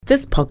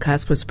This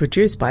podcast was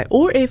produced by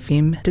OAR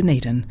FM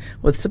Dunedin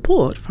with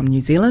support from New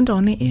Zealand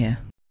On Air.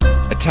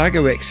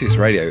 Otago Access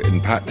Radio,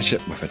 in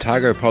partnership with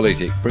Otago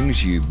Polytech,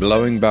 brings you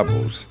Blowing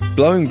Bubbles.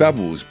 Blowing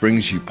Bubbles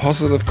brings you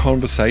positive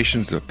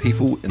conversations with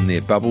people in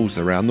their bubbles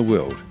around the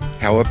world.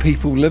 How are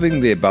people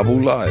living their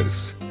bubble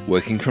lives?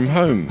 Working from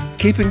home,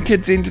 keeping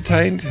kids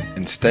entertained,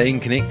 and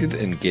staying connected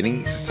and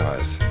getting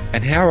exercise.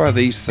 And how are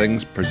these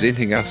things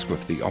presenting us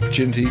with the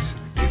opportunities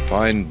to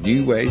find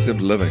new ways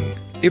of living?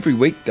 Every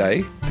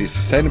weekday, the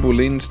Sustainable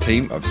Lens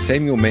team of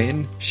Samuel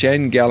Mann,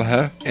 Shane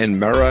Gallagher and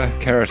Mara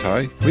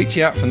Karatai reach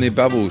out from their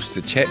bubbles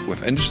to chat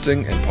with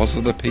interesting and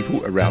positive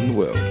people around the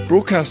world.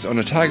 Broadcast on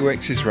Otago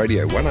Access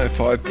Radio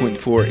 105.4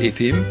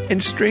 FM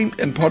and streamed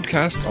and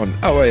podcast on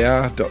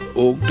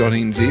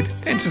oar.org.nz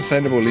and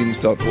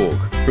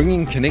sustainablelens.org,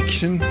 bringing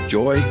connection,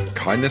 joy,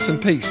 kindness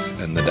and peace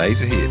in the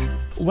days ahead.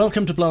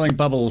 Welcome to Blowing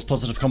Bubbles,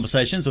 positive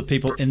conversations with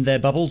people in their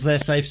bubbles, their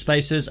safe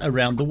spaces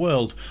around the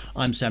world.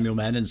 I'm Samuel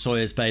Mann in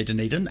Sawyers Bay,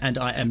 Dunedin, and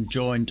I am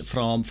joined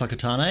from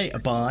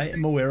Whakatane by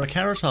Mawera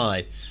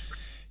Karatai.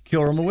 Kia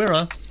ora,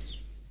 Mawera.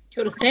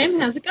 Kia ora, Sam.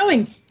 How's it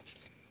going?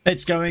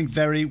 It's going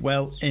very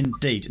well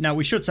indeed. Now,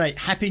 we should say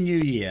Happy New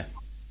Year.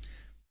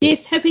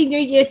 Yes, Happy New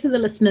Year to the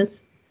listeners.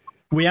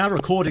 We are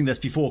recording this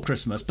before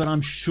Christmas, but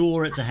I'm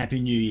sure it's a Happy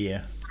New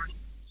Year.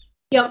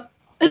 Yep.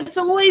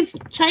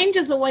 Change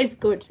is always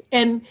good,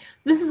 and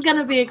this is going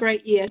to be a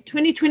great year.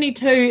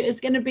 2022 is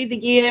going to be the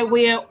year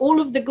where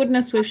all of the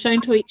goodness we've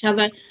shown to each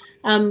other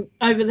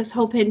over this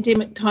whole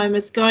pandemic time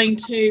is going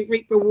to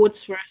reap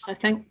rewards for us, I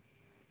think.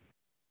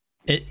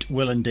 It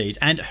will indeed.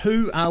 And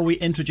who are we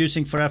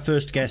introducing for our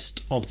first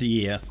guest of the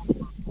year?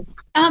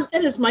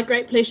 It is my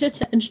great pleasure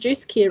to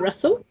introduce Keir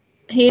Russell.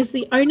 He is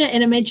the owner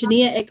and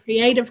Imagineer at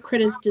Creative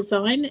Critters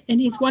Design, and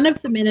he's one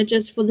of the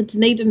managers for the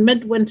Dunedin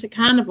Midwinter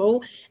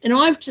Carnival, and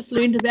I've just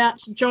learned about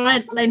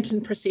giant lantern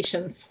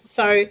processions.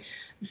 So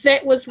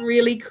that was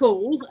really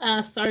cool.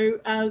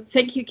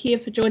 Thank you, Keir,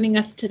 for joining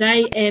us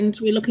today, and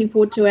we're looking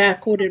forward to our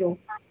kōrero.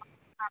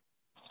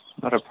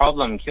 Not a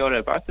problem. Kia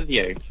ora, both of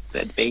you.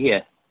 Glad to be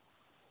here.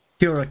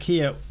 Kia ora,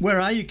 Keir. Where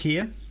are you,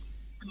 Keir?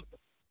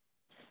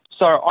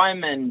 So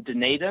I'm in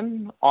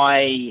Dunedin.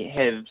 I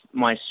have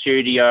my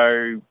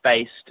studio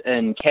based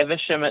in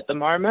Caversham at the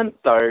moment,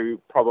 though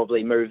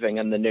probably moving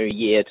in the new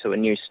year to a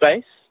new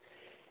space,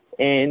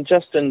 and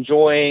just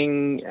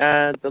enjoying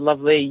the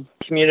lovely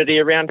community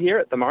around here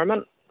at the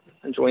moment,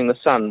 enjoying the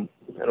sun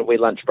and a wee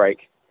lunch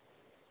break.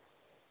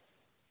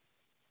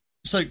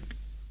 So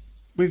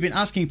we've been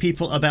asking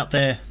people about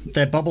their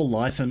bubble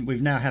life, and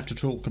we've now have to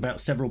talk about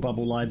several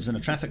bubble lives in a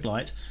traffic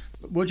light.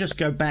 We'll just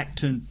go back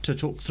to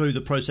talk through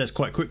the process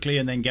quite quickly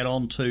and then get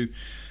on to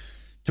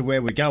where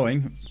we're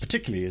going,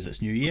 particularly as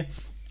it's New Year.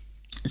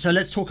 So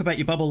let's talk about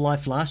your bubble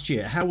life last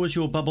year. How was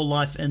your bubble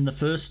life in the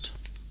first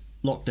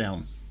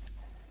lockdown?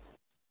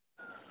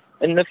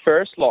 In the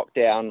first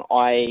lockdown,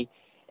 I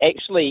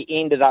actually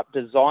ended up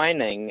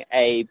designing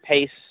a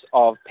piece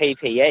of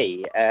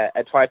PPE,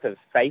 a type of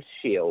face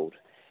shield.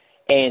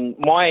 And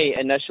my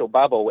initial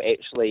bubble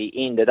actually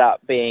ended up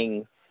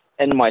being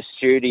in my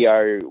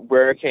studio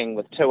working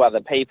with two other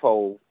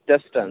people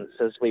distance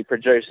as we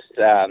produced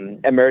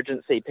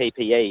emergency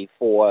PPE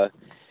for,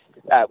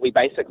 we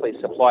basically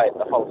supplied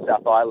the whole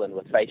South Island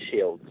with face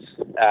shields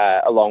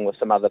along with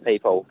some other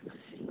people.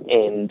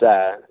 And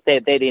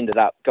that ended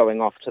up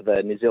going off to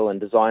the New Zealand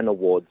Design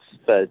Awards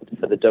for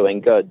the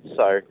doing good.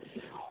 So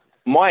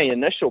my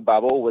initial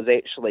bubble was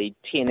actually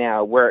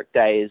 10-hour work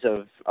days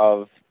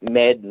of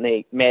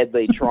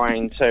madly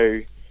trying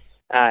to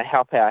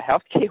help our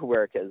healthcare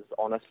workers,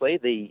 honestly.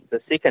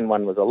 The second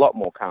one was a lot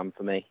more calm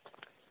for me.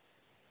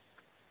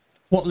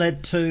 What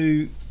led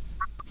to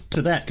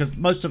that? Because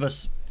most of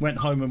us went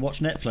home and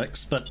watched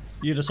Netflix, but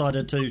you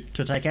decided to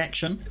take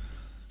action.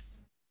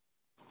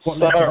 What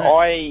led to that?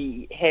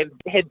 I have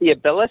had the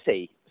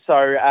ability.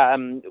 So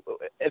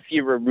if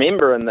you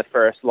remember in the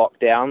first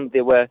lockdown,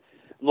 there were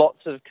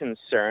lots of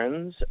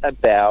concerns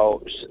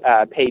about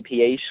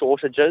PPE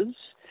shortages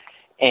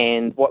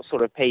and what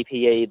sort of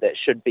PPE that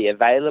should be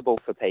available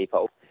for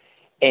people.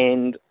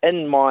 And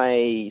in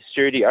my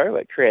studio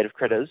at Creative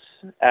Critters,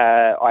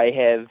 I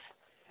have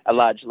a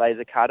large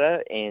laser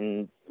cutter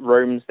and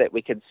rooms that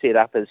we could set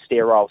up as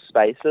sterile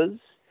spaces.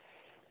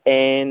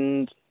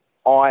 And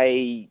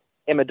I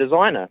am a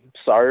designer,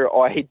 so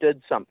I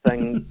did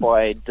something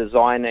by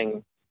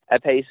designing a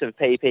piece of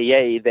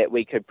PPE that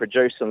we could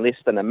produce in less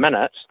than a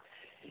minute,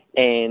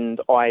 and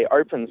I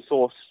open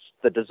sourced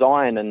the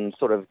design and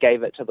sort of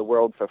gave it to the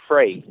world for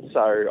free.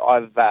 So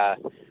I've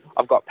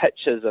got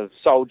pictures of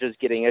soldiers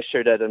getting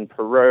issued it in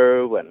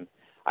Peru, and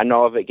I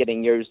know of it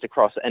getting used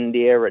across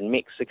India and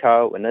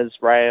Mexico and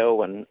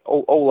Israel and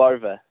all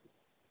over.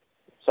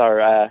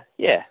 So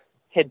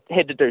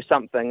had to do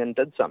something and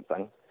did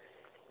something.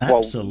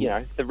 Absolutely.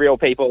 Well, the real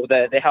people,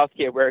 the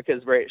healthcare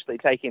workers were actually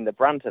taking the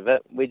brunt of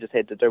it. We just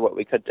had to do what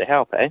we could to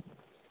help, eh?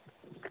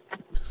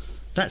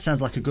 That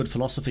sounds like a good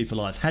philosophy for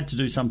life. Had to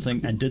do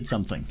something and did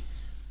something.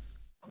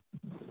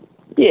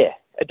 Yeah,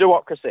 a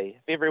do-ocracy.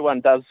 If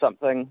everyone does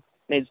something,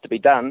 needs to be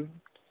done,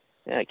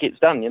 it gets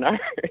done,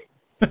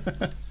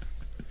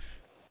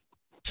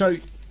 So,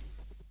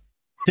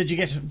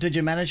 did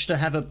you manage to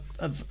have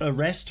a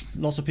rest?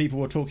 Lots of people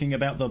were talking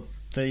about the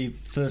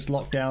first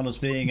lockdown as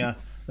being a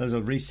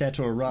reset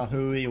or a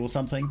rahui or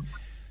something.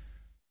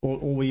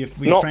 Or were you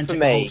Not frantic for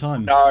me. the whole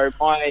time? No,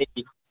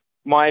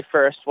 my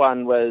first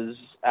one was,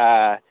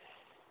 sort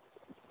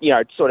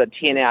of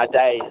 10-hour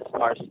days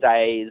most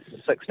days,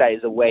 6 days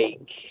a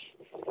week.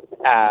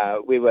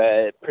 We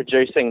were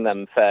producing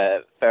them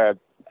for a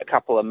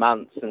couple of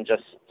months and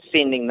just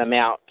sending them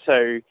out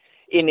to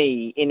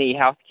any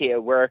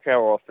healthcare worker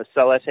or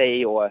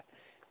facility, or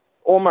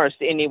almost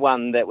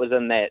anyone that was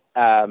in that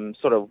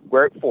sort of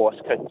workforce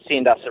could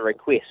send us a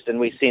request, and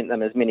we sent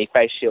them as many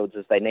face shields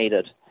as they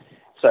needed.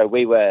 So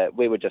we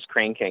were just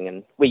cranking,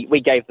 and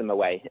we gave them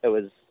away. It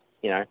was,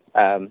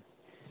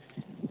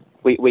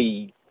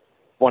 we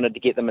wanted to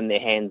get them in their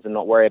hands and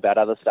not worry about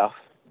other stuff.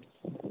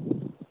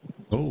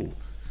 Oh,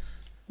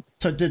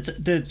 so did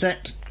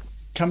that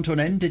come to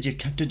an end? Did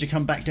you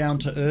come back down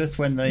to earth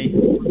when the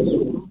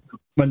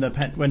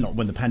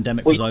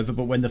pandemic was over,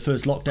 but when the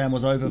first lockdown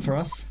was over for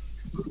us?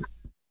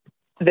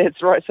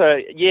 That's right. So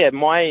yeah,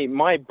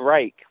 my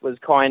break was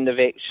kind of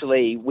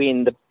actually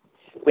when the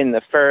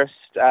first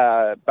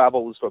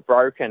bubbles were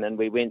broken and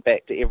we went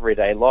back to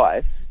everyday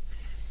life.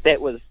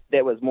 That was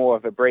more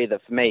of a breather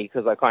for me,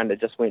 because I kind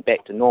of just went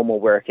back to normal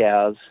work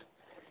hours.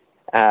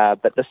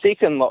 But the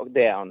second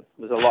lockdown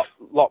was a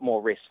lot more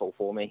restful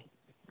for me.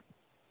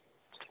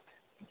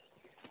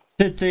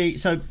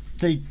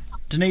 The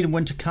Dunedin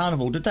Winter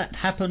Carnival, did that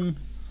happen?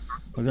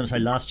 I'm going to say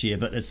last year,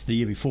 but it's the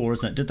year before,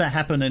 isn't it? Did that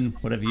happen in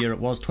whatever year it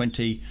was?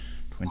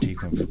 2020?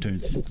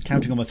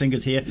 Counting on my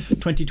fingers here.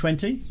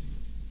 2020.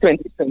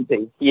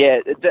 2020.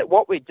 Yeah.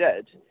 What we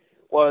did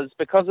was,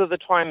 because of the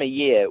time of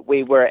year,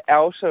 we were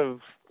out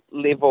of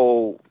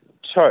level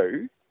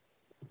 2,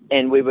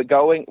 and we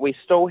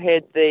still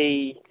had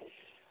the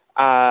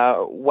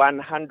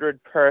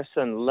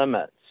 100-person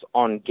limits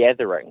on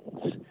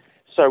gatherings.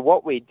 So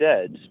what we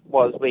did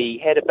was we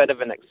had a bit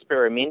of an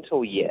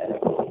experimental year,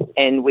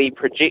 and we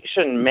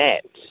projection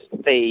mapped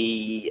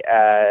the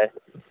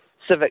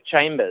civic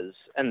chambers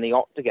in the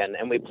Octagon,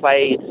 and we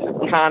played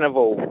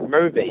carnival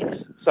movies.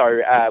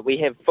 So we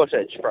have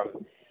footage from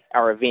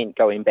our event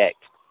going back,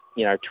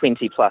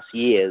 20 plus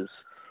years,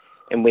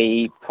 and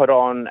we put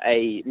on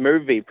a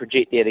movie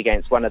projected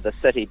against one of the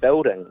city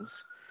buildings,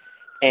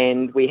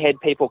 and we had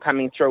people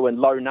coming through in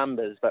low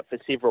numbers, but for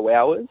several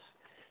hours,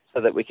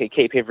 so that we could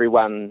keep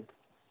everyone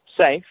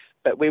safe.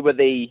 But we were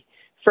the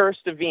first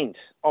event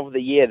of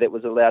the year that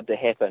was allowed to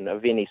happen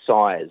of any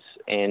size,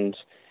 and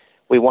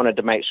we wanted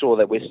to make sure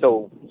that we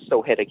still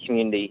had a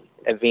community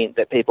event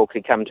that people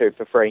could come to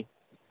for free.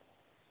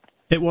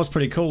 It was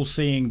pretty cool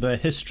seeing the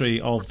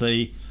history of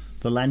the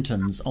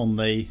lanterns on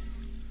the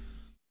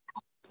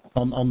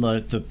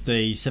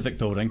civic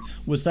building.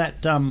 Was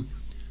that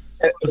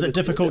was it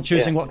difficult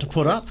choosing what to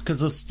put up?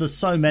 Because there's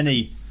so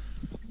many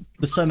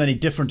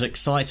different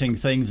exciting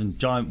things, and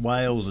giant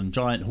whales and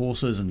giant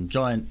horses and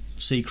giant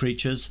sea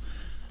creatures.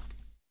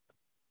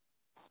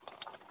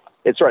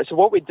 That's right. So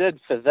what we did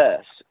for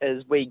this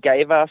is we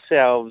gave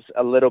ourselves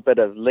a little bit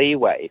of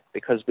leeway,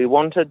 because we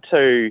wanted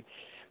to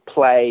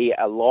play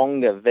a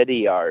longer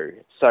video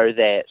so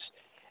that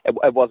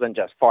it wasn't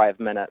just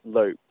 5-minute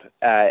loop.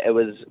 It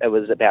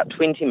was about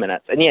 20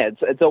 minutes. And yeah,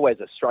 it's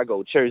always a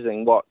struggle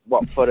choosing what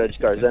footage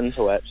goes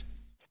into it.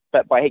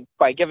 But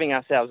by giving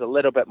ourselves a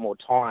little bit more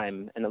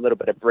time and a little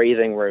bit of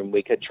breathing room,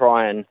 we could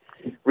try and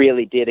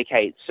really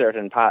dedicate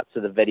certain parts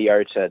of the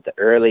video to the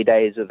early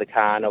days of the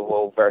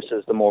carnival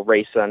versus the more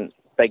recent,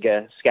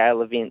 bigger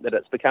scale event that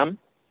it's become,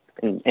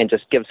 and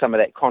just give some of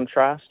that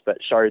contrast, but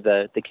show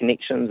the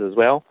connections as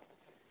well.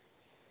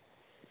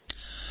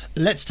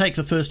 Let's take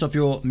the first of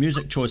your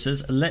music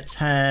choices. Let's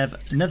have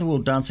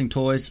Netherworld Dancing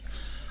Toys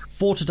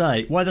for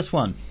today. Why this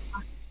one?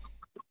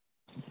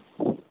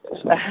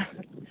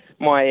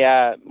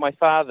 My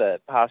father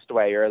passed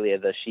away earlier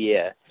this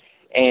year,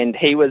 and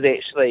he was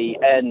actually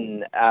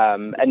in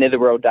a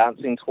Netherworld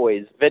Dancing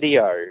Toys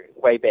video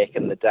way back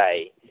in the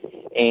day,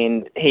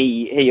 and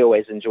he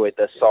always enjoyed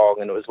this song,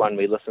 and it was one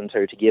we listened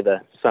to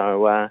together.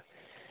 So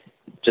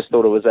just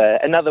thought it was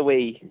another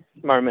wee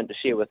moment to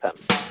share with him.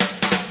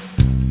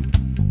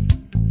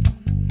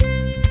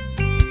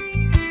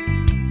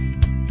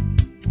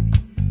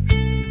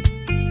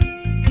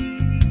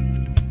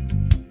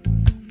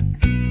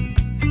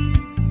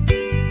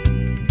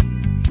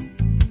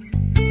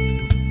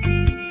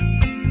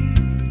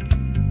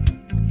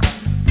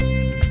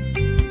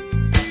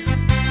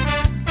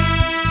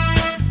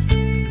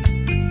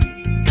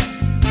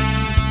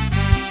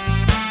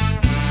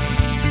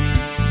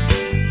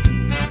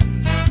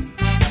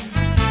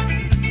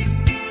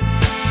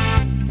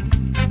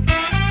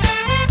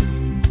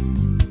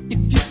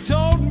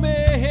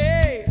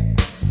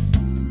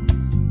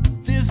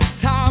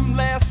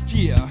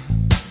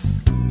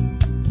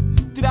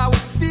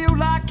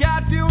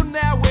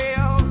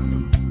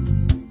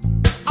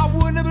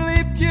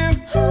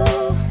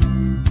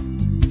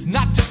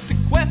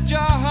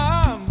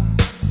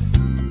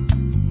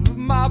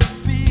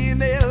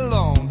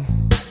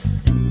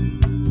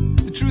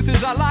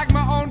 I like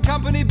my own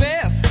company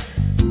best.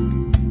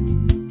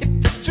 If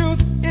the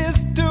truth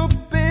is to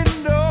be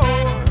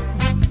known,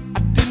 I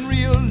didn't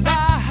realize,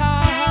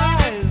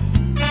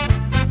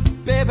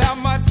 babe, how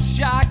much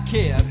I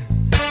cared.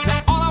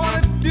 Now all I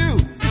want to do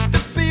is to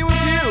be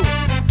with you,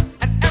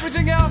 and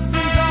everything else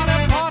seems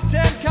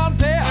unimportant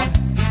compared.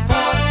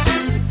 For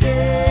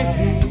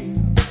today,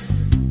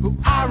 oh,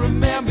 I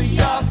remember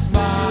your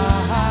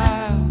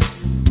smile.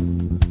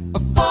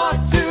 For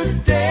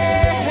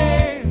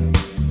today,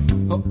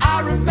 oh,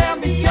 I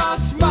remember your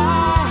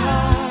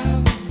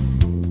smile.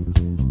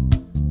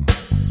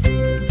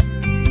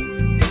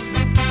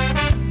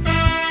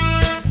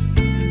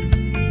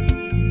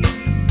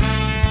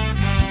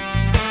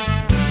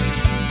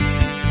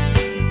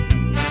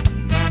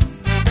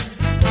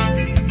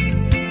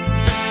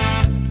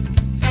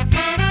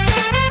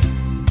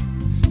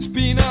 It's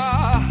been a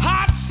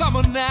hot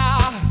summer now.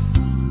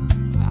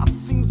 Are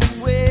things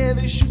the way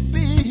they should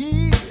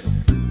be?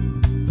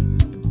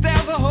 But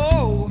there's a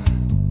hole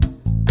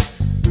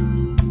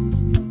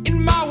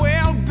in my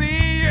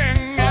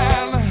well-being,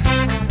 and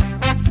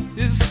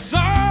it's so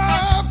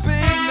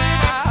big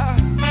now.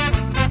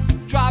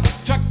 Drive a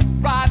truck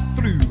right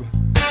through.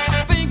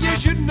 I think you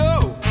should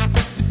know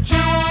that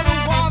you are the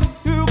one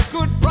who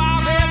could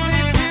probably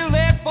feel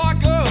it for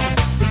good.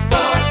 But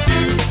for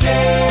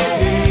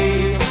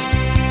today, oh,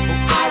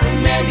 I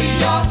remember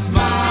your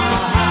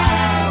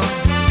smile.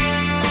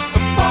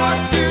 For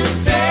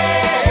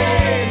today,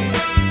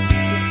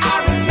 I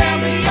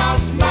remember your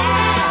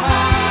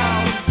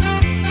smile.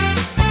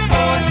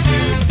 For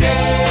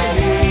today,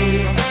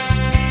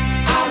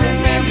 I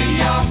remember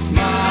your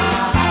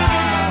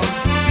smile.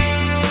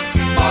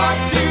 For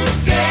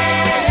today,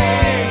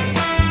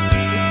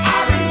 I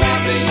remember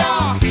your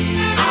smile.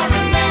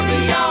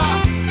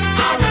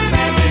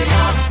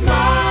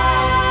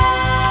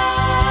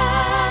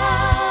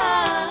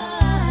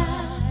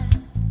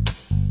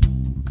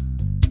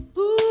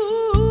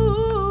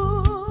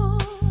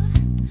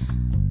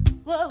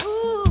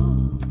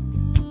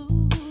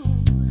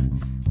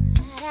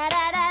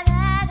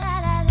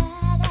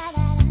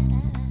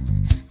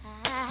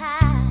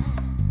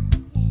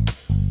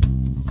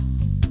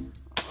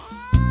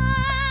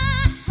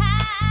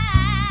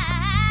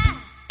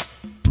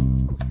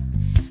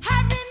 I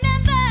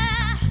remember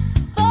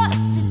for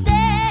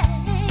today,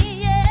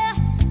 yeah.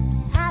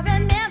 I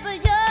remember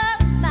your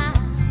smile.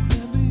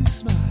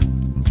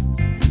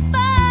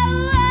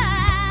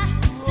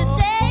 For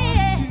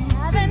today,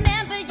 I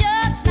remember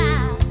your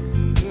smile.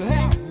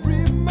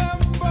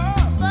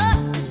 For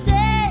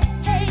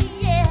today,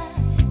 yeah.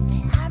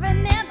 Say I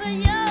remember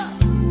your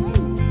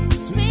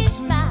sweet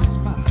smile.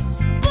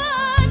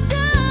 For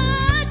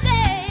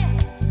today,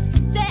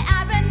 say I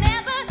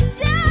remember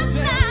your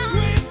smile.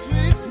 Sweet,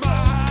 sweet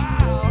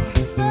smile.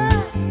 For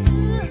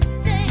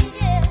today,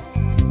 yeah.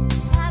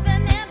 Say I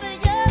remember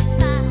your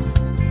smile.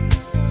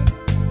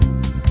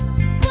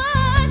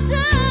 For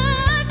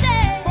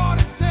today, For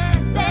today,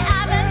 say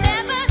I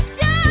remember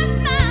your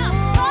smile.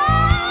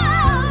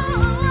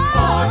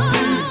 for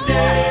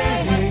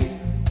today,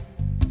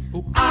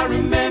 oh, I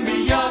remember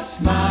your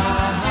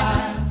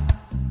smile.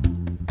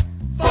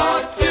 For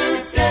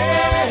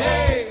today,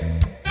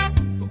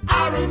 oh,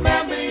 I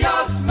remember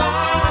your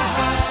smile.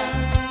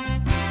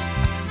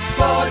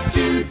 For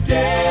today,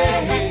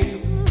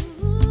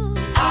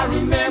 I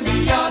remember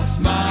your smile. For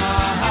today,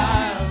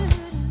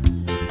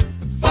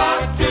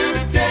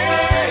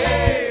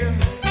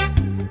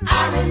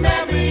 I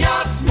remember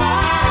your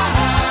smile.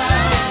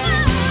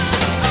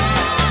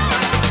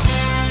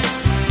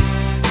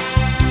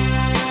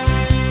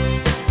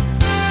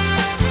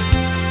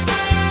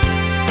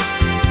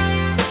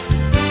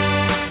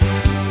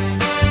 For today,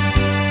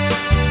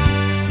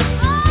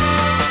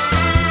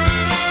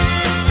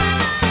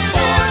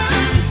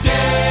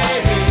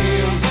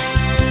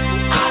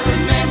 I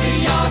remember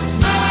your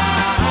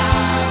smile.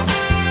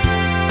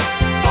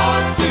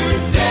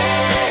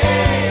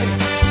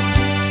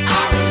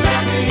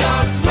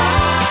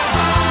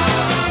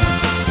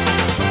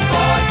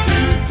 For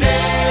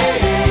today,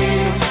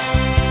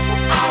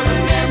 I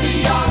remember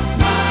your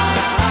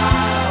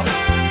smile.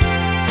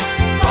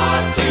 For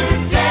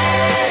today,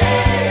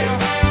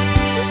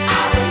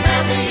 I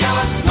remember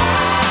your smile. For today, I remember your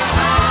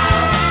smile.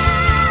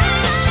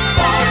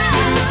 For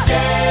today,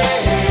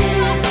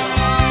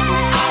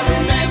 I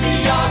remember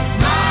your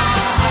smile.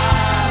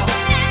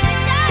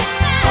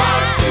 For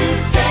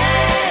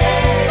today,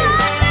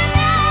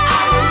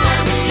 I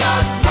remember your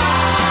smile.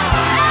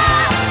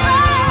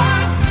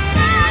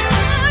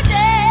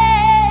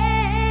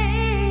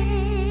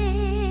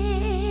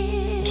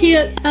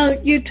 Kia,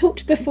 you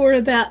talked before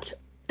about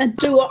a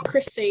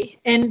duocracy,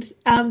 and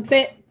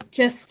that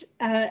just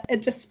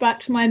it just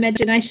sparked my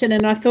imagination,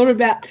 and I thought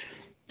about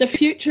the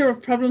future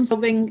of problem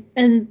solving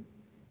in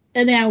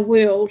our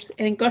world.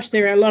 And gosh,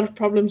 there are a lot of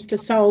problems to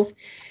solve.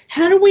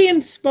 How do we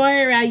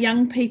inspire our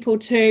young people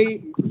to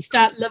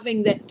start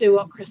living that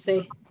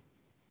duocracy?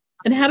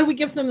 And how do we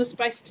give them the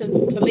space to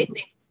let them?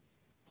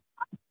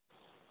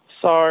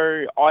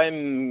 So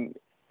I'm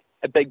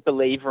a big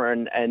believer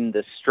in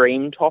the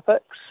stream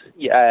topics.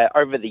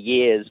 Over the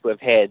years, we've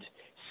had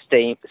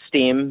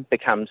STEM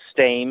become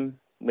STEAM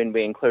when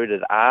we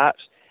included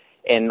art,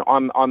 and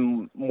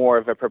I'm more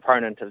of a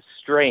proponent of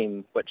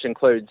STREAM, which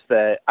includes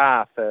the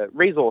R for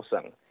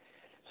resourcing.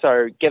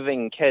 So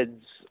giving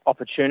kids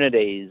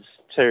opportunities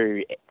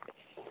to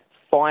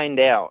find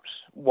out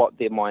what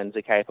their minds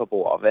are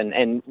capable of.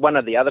 And one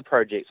of the other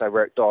projects I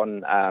worked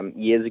on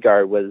years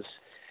ago was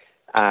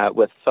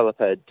with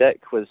Philippa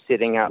Dick, was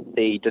setting up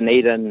the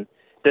Dunedin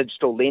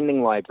Digital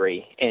Lending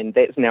Library, and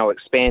that's now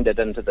expanded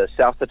into the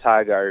South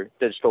Otago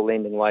Digital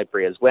Lending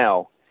Library as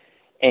well.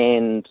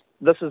 And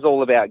this is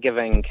all about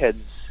giving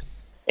kids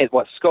at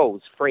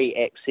schools free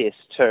access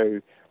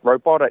to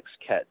robotics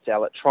kits,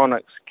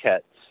 electronics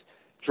kits,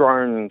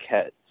 drone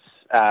kits,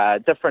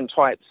 different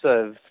types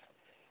of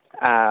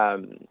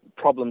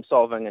problem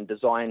solving and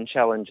design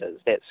challenges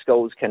that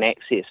schools can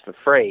access for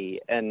free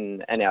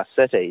in our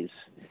cities.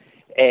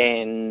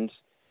 And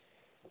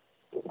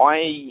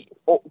I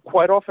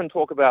quite often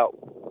talk about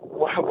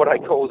what I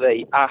call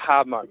the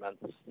aha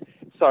moments.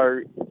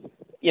 So,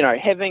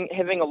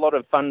 having a lot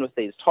of fun with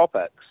these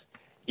topics,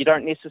 you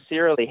don't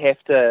necessarily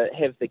have to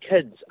have the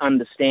kids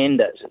understand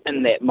it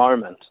in that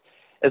moment.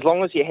 As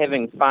long as you're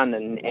having fun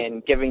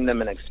and giving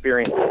them an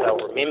experience that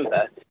they'll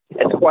remember,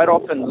 it's quite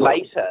often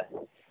later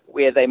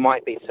where they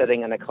might be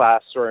sitting in a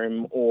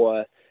classroom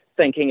or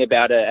thinking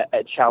about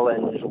a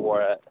challenge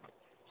or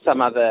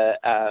some other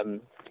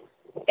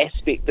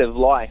aspect of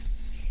life,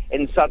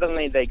 and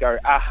suddenly they go,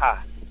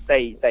 aha,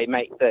 they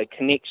make the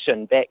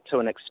connection back to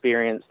an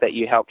experience that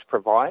you helped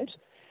provide.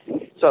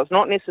 So it's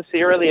not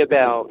necessarily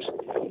about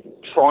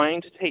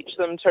trying to teach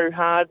them too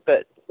hard,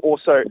 but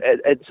also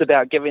it's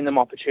about giving them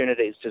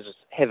opportunities to just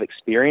have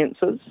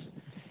experiences.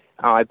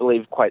 I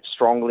believe quite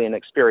strongly in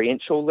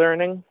experiential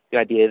learning, the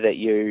idea that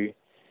you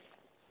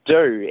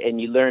do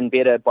and you learn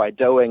better by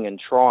doing and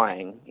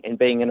trying and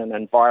being in an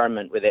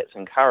environment where that's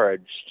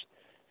encouraged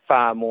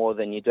far more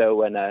than you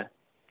do in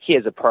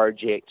here's a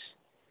project,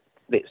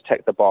 let's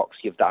tick the box,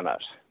 you've done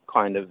it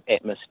kind of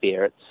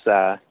atmosphere.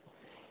 It's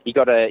you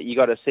got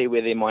to see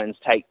where their minds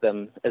take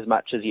them as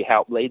much as you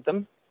help lead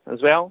them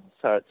as well.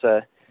 So it's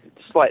a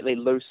slightly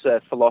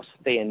looser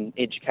philosophy in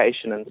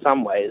education in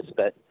some ways,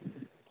 but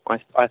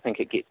I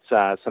think it gets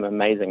some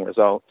amazing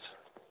results.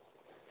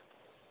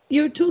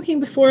 You were talking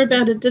before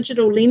about a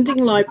digital lending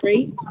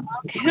library.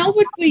 How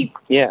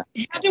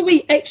do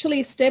we actually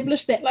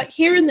establish that? Like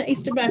here in the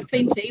Eastern Bay of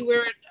Plenty, we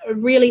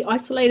have really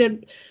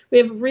isolated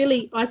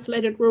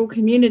rural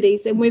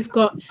communities, and we've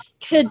got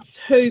kids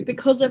who,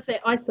 because of their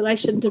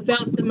isolation,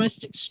 develop the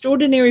most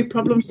extraordinary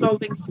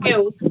problem-solving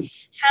skills.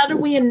 How do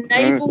we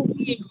enable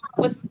them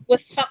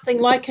with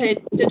something like a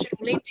digital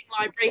lending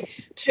library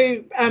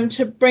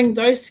to bring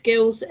those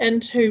skills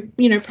into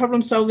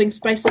problem-solving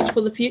spaces for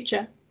the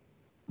future?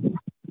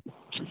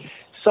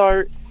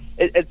 So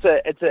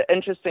it's an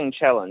interesting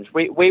challenge.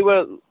 We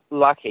were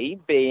lucky,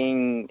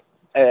 being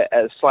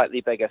a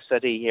slightly bigger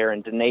city here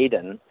in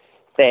Dunedin,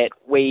 that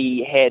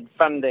we had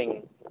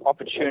funding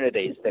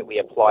opportunities that we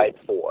applied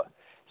for.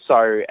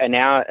 So in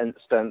our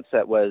instance,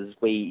 it was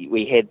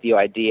we had the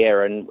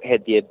idea and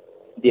had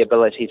the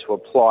ability to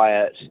apply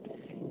it,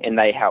 and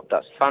they helped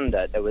us fund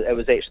it. It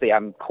was actually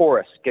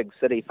Chorus Gig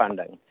City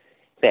funding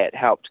that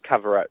helped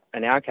cover it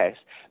in our case.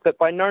 But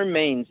by no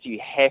means do you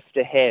have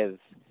to have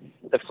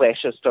the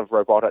flashiest of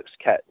robotics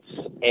kits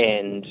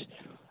and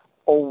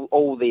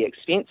all the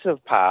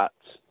expensive parts.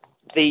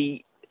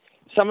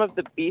 Some of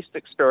the best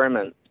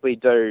experiments we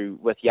do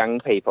with young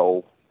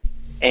people,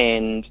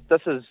 and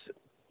this is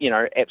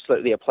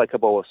absolutely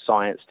applicable with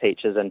science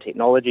teachers and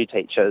technology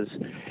teachers,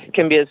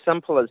 can be as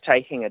simple as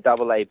taking a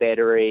AA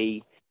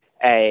battery,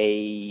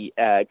 a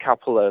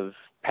couple of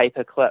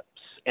paper clips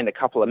and a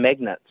couple of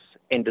magnets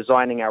and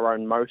designing our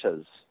own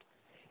motors,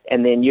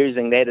 and then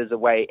using that as a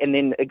way, and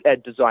then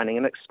designing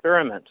an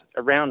experiment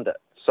around it.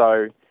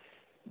 So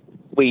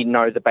we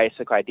know the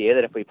basic idea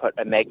that if we put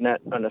a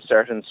magnet on a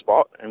certain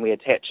spot and we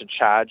attach a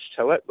charge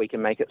to it, we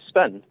can make it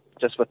spin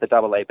just with the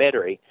AA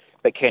battery.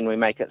 But can we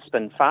make it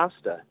spin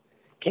faster?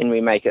 Can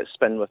we make it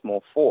spin with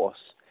more force?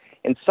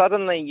 And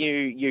suddenly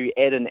you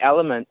add an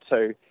element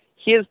to,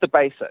 here's the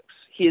basics,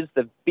 here's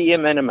the bare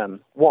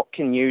minimum, what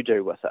can you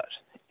do with it?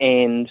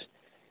 And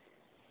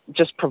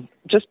just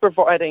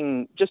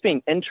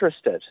being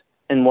interested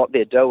in what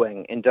they're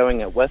doing and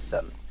doing it with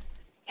them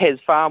has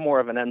far more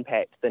of an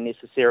impact than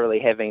necessarily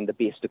having the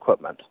best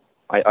equipment,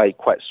 I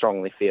quite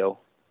strongly feel.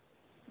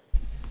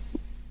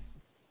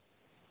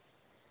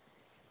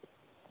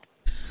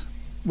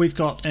 We've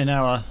got in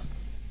our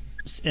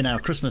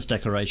Christmas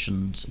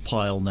decorations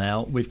pile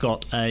now, we've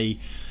got a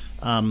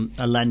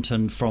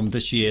lantern from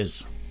this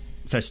year's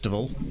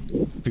festival,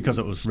 because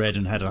it was red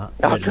and had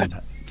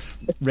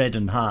red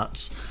and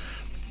hearts,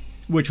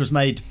 which was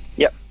made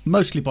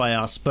mostly by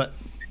us, but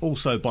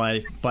also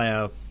by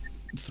our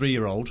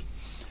 3-year-old.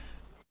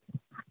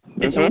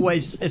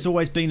 It's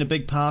always been a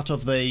big part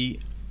of the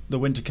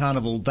Winter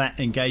Carnival, that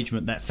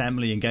engagement, that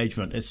family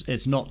engagement.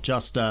 It's not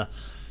just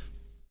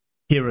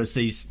here is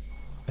these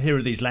here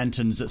are these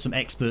lanterns that some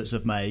experts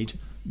have made.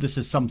 This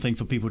is something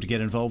for people to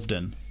get involved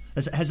in.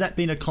 Has that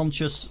been a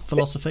conscious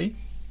philosophy?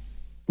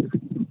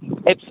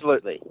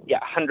 Absolutely, yeah,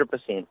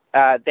 100%.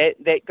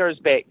 That goes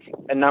back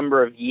a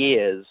number of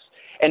years,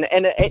 and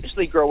it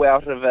actually grew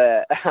out of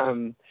a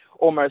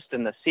almost a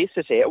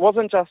necessity. It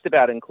wasn't just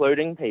about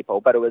including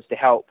people, but it was to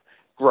help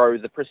grow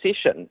the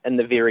procession in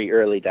the very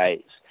early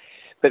days.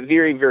 But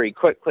very, very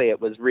quickly, it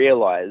was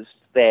realised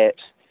that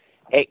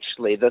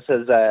actually this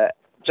is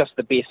just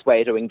the best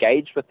way to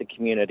engage with the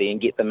community and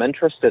get them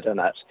interested in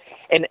it,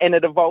 and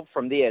it evolved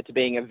from there to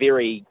being a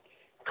very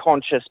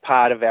conscious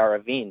part of our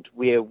event,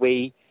 where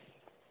we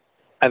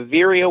are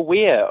very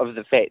aware of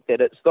the fact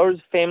that it's those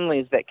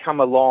families that come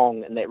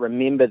along and that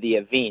remember the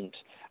event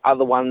are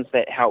the ones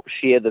that help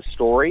share the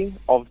story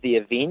of the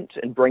event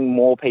and bring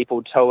more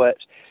people to it.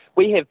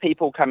 We have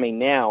people coming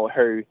now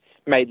who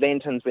made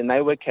lanterns when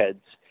they were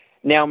kids,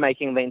 now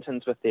making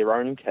lanterns with their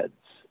own kids.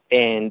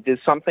 And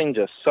there's something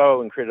just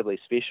so incredibly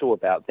special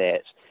about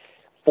that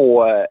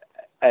for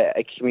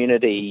a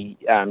community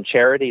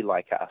charity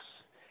like us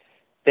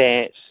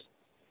that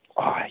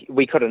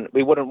we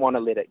wouldn't want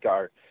to let it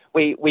go.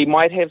 We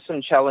might have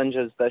some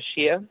challenges this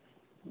year,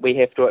 we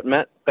have to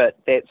admit, but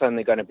that's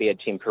only going to be a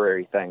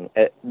temporary thing.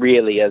 It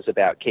really is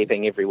about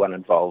keeping everyone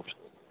involved.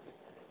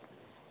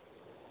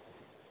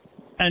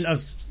 And I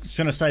was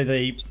going to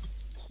say,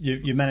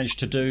 you managed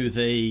to do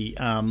the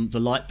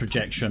light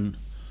projection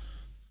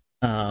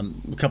a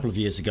couple of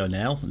years ago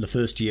now, the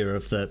first year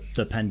of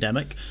the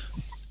pandemic.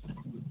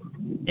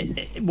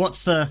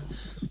 What's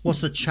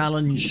the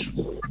challenge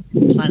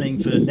planning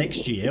for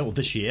next year or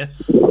this year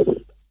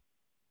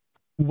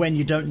when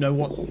you don't know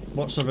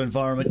what sort of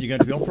environment you're going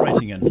to be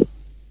operating in?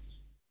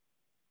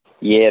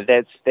 Yeah,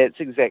 that's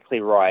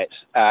exactly right.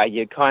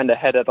 You kind of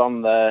hit it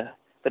on the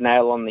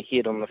nail on the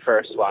head on the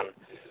first one.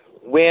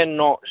 We're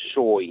not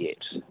sure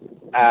yet.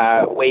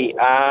 We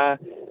are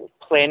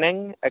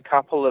planning a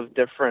couple of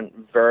different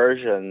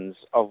versions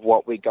of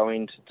what we're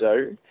going to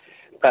do,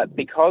 but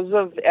because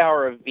of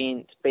our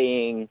event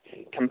being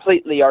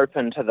completely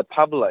open to the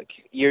public,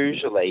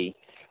 usually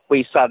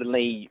we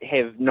suddenly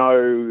have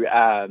no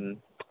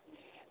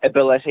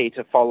ability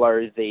to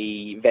follow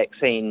the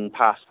vaccine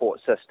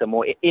passport system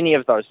or any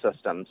of those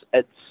systems.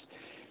 It's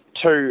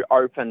too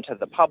open to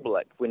the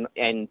public,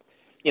 and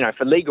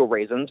for legal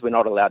reasons, we're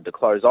not allowed to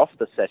close off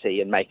the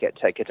city and make it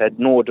ticketed,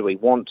 nor do we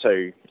want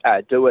to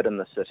do it in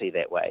the city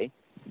that way.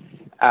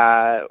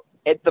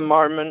 At the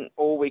moment,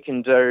 all we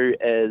can do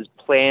is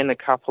plan a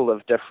couple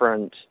of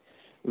different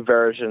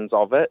versions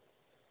of it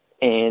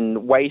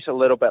and wait a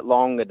little bit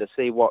longer to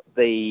see what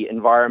the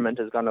environment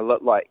is going to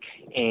look like.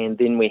 And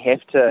then we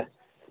have to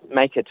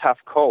make a tough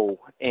call,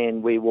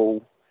 and we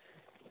will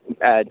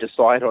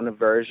decide on a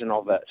version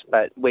of it.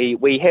 But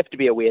we have to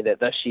be aware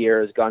that this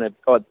year is going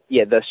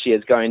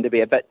to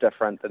be a bit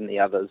different than the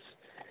others.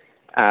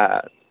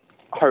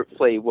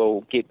 Hopefully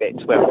we'll get back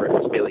to our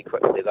roots fairly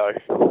quickly, though.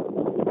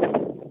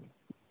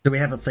 Do we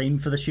have a theme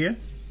for this year?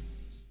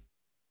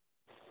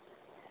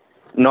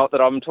 Not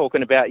that I'm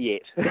talking about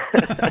yet.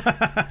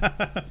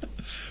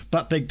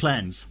 But big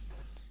plans.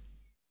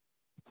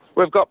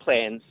 We've got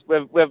plans.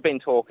 We've been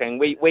talking.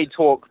 We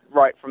talk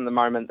right from the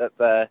moment that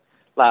the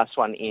last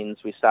one ends.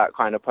 We start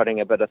kind of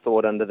putting a bit of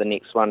thought into the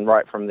next one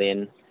right from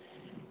then.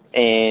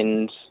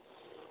 And,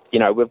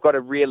 we've got a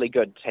really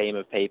good team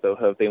of people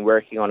who have been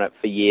working on it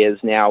for years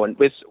now. And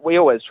we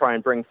always try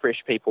and bring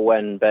fresh people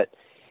in, but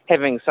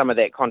having some of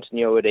that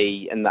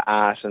continuity in the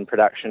art and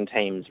production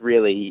teams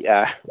really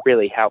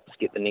helps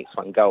get the next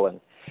one going.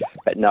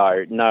 But no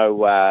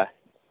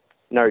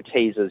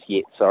teasers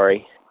yet,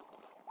 sorry.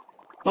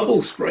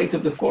 Bubble Sprite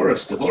of the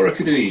Forest of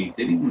Orokonui,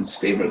 Dunedin's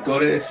favourite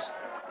goddess,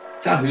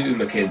 Tahu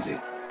Mackenzie.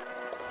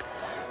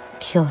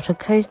 Kia ora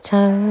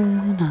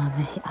koutou, ngā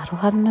mihi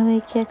aroha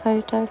nui kia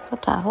koutou, ko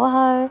tā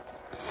wahau.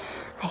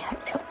 I hope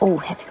you're all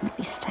having the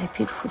best day,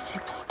 beautiful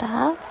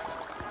superstars.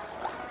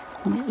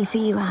 Wherever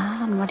you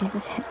are and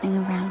whatever's happening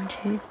around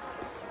you,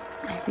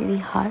 I really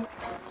hope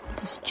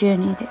this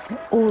journey that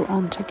we're all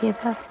on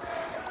together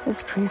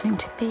is proving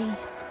to be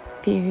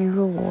very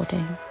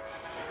rewarding,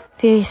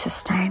 very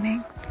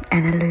sustaining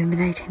and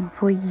illuminating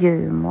for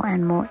you more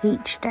and more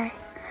each day,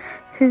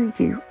 who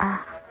you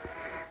are,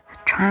 the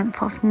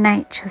triumph of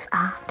nature's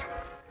art,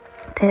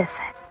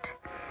 perfect,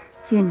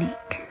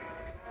 unique,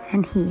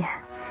 and here,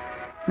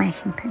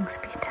 making things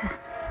better.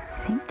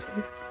 Thank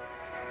you.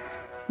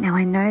 Now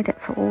I know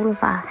that for all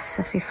of us,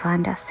 as we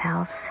find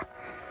ourselves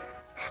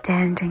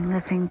standing,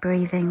 living,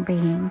 breathing,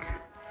 being,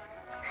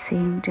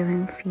 seeing,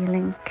 doing,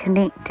 feeling,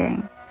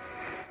 connecting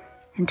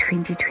in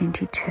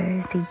 2022,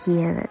 the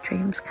year that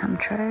dreams come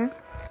true,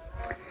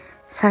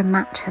 so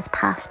much has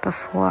passed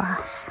before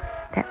us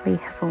that we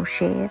have all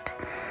shared.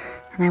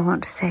 And I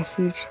want to say a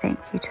huge thank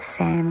you to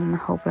Sam and the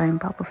whole Blowing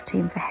Bubbles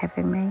team for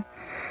having me,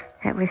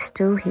 that we're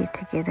still here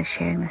together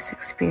sharing this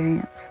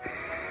experience,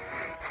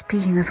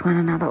 speaking with one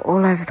another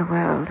all over the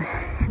world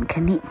and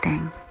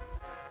connecting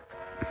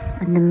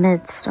in the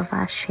midst of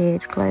our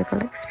shared global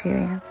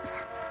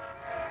experience.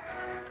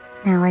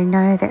 Now I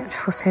know that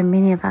for so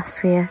many of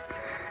us we're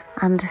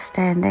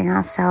understanding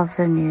ourselves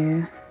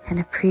anew and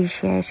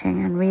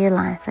appreciating and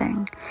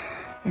realizing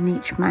in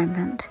each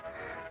moment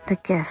the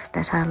gift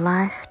that our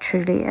life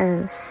truly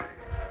is,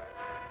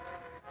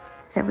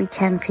 that we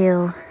can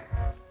feel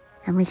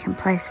and we can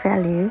place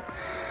value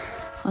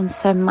on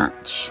so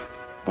much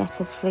that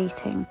is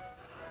fleeting,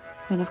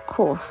 when of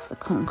course the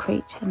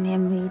concrete and the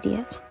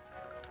immediate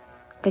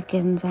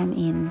begins and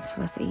ends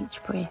with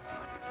each breath.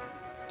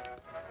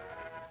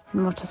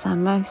 And what is our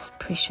most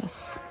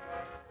precious?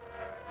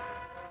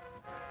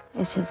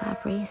 It is our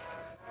breath.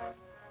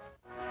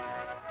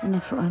 And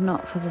if it were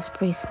not for this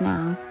breath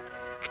now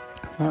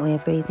that we are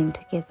breathing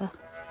together,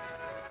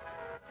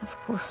 of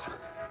course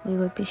we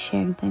would be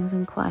sharing things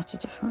in quite a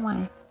different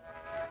way.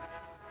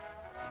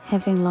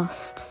 Having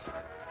lost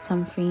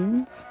some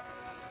friends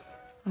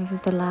over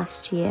the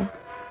last year,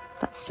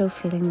 but still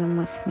feeling them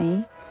with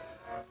me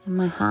in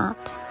my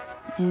heart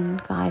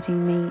and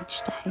guiding me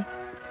each day,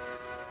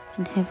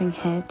 and having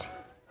had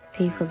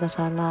people that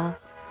I love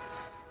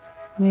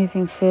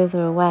moving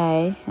further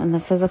away in the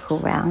physical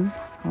realm,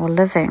 or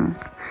living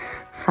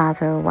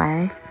farther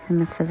away in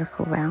the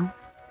physical realm,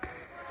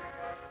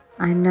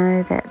 I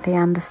know that the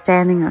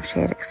understanding of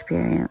shared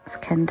experience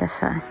can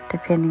differ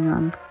depending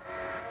on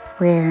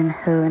where and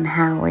who and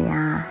how we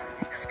are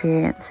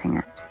experiencing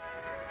it.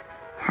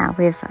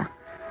 However,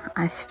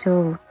 I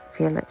still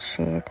feel it's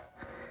shared.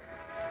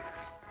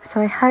 So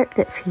I hope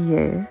that for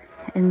you,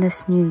 in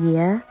this new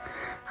year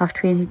of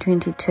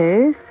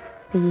 2022,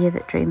 the year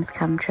that dreams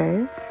come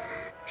true,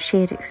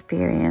 shared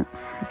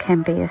experience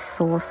can be a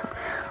source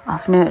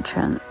of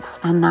nurturance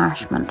and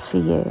nourishment for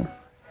you.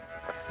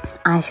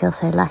 I feel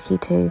so lucky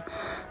to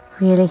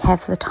really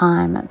have the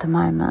time at the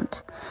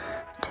moment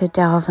to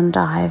delve and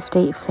dive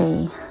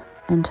deeply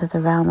into the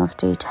realm of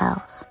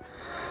details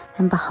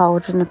and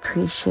behold and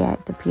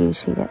appreciate the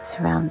beauty that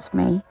surrounds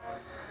me,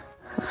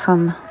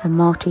 from the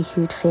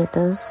multi-hued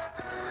feathers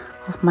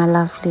of my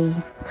lovely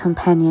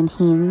companion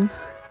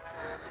hens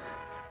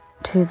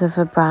to the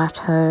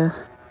vibrato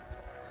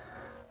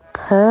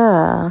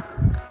purr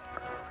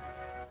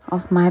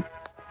of my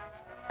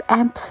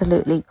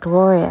absolutely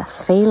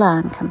glorious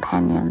feline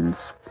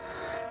companions,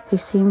 who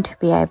seem to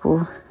be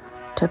able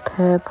to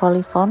purr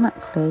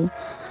polyphonically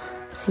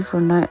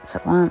several notes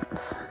at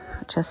once,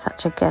 which is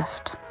such a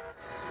gift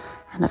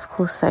and of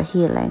course so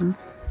healing.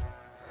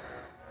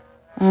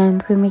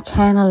 And when we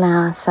can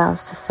allow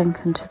ourselves to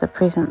sink into the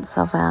presence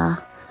of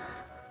our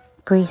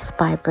breath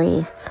by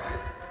breath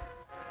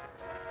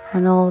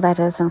and all that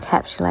is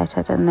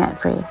encapsulated in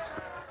that breath,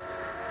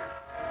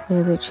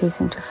 where we're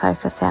choosing to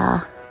focus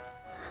our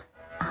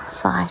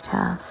sight,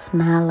 our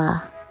smell,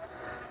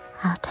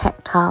 our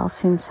tactile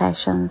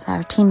sensations, our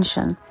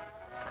attention,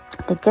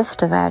 the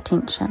gift of our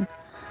attention,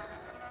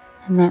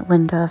 in that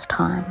window of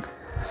time,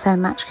 so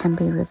much can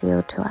be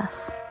revealed to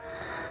us.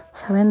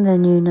 So in the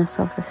newness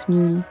of this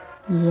new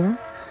year,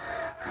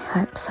 I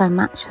hope so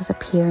much is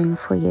appearing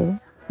for you.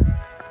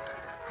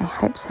 I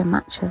hope so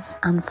much is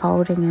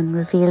unfolding and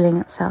revealing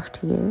itself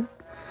to you.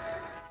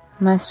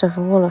 Most of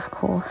all, of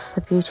course,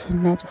 the beauty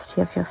and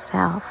majesty of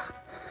yourself.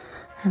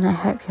 And I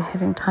hope you're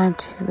having time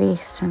to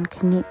rest and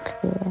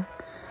connect there,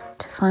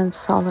 to find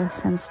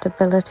solace and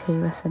stability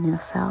within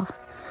yourself,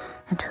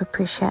 and to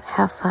appreciate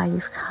how far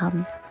you've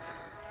come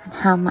and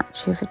how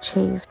much you've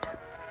achieved.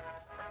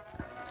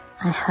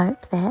 I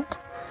hope that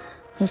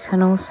you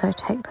can also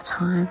take the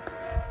time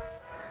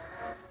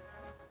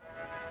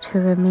to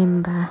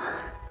remember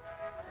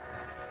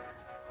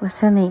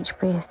within each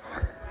breath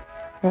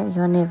that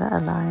you're never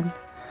alone,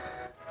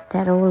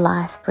 that all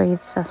life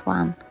breathes as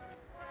one,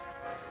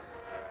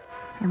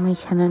 and we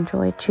can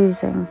enjoy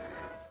choosing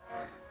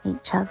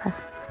each other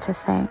to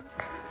thank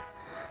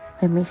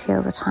when we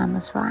feel the time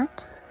is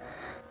right.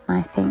 And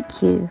I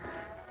thank you.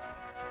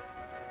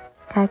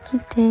 Ka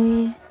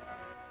kite.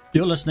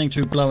 You're listening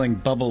to Blowing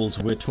Bubbles.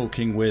 We're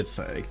talking with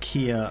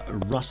Kia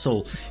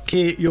Russell.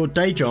 Kia, your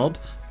day job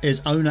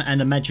is owner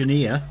and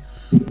Imagineer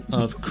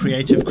of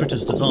Creative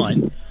Critters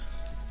Design.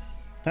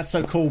 That's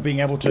so cool, being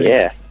able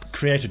to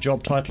create a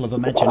job title of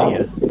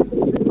Imagineer.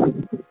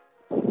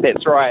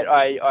 That's right.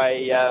 I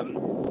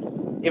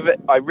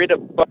read a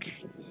book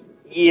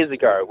years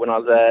ago when I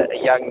was a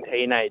young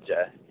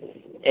teenager,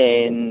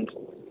 and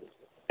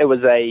it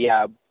was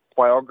a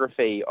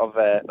biography of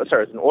it's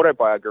an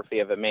autobiography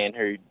of a man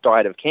who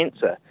died of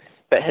cancer.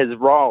 But his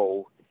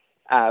role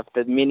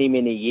for many,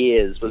 many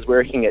years was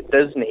working at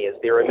Disney as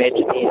their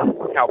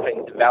Imagineer,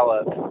 helping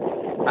develop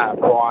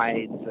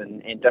rides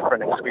and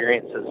different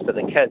experiences for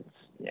the kids.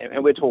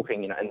 And we're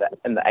talking,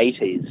 in the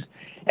 80s.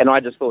 And I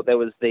just thought that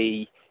was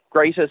the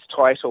greatest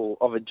title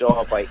of a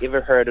job I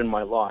ever heard in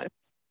my life.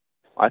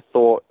 I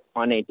thought,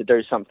 I need to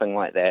do something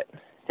like that.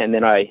 And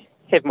then I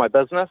have my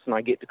business and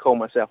I get to call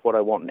myself what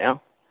I want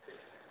now.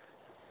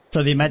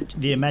 So the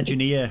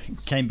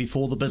Imagineer came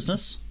before the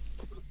business?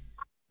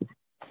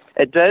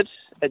 It did.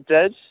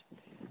 The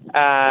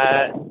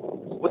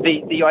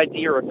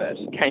idea of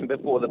it came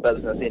before the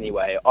business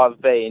anyway.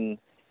 I've been,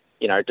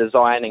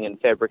 designing and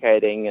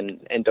fabricating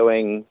and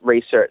doing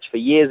research for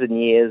years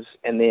and years,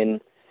 and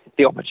then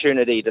the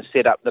opportunity to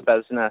set up the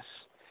business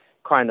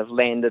kind of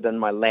landed in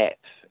my lap,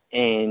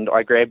 and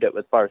I grabbed it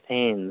with both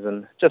hands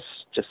and just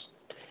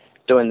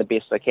doing the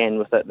best I can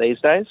with it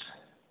these days.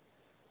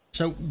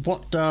 So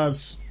what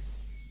does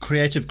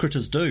Creative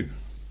Critters do?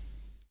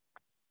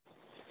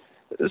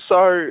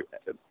 So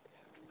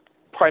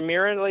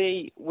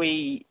primarily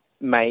we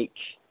make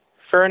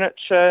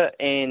furniture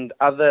and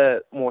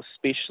other more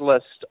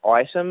specialist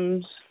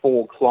items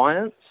for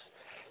clients.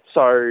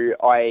 So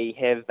I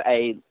have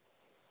a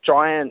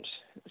giant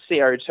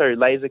CO2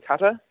 laser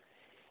cutter,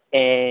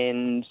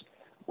 and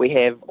we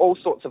have all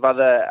sorts of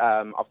other,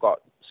 I've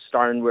got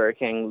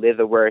stoneworking,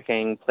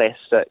 leatherworking,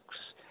 plastics,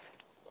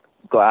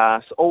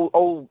 glass,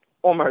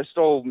 almost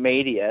all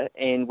media,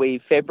 and we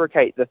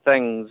fabricate the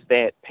things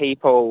that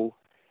people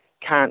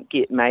can't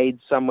get made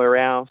somewhere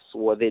else,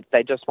 or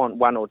they just want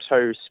one or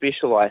two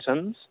special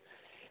items.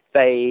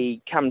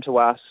 They come to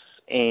us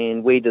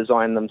and we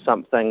design them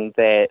something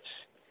that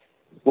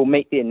will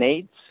meet their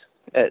needs.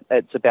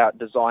 It's about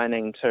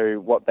designing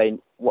to what they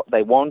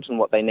want and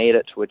what they need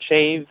it to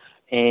achieve,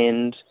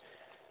 and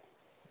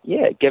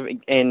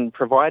giving and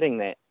providing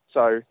that.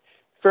 So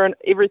for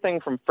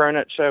everything from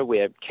furniture,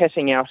 we're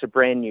kitting out a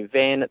brand new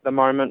van at the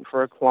moment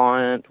for a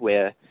client.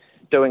 We're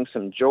doing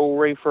some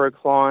jewellery for a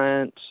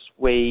client.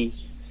 We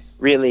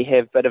really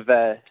have a bit of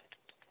a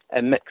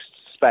mixed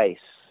space,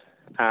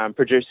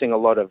 producing a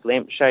lot of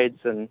lampshades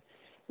and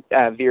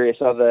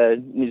various other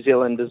New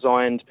Zealand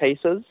designed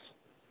pieces.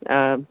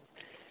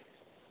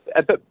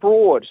 A bit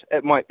broad,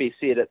 it might be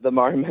said at the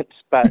moment,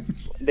 but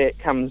that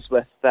comes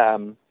with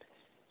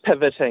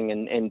pivoting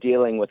and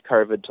dealing with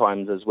COVID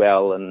times as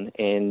well,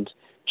 and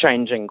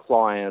changing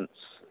clients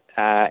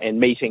and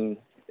meeting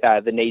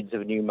the needs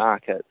of new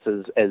markets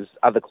as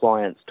other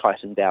clients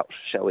tightened out,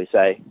 shall we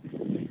say.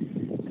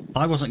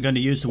 I wasn't going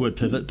to use the word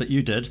pivot, but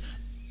you did.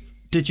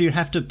 Did you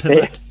have to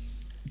pivot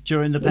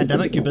during the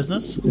pandemic, your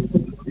business?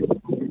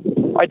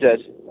 I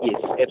did,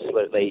 yes,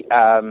 absolutely.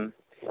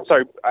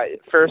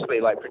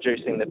 Firstly, like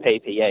producing the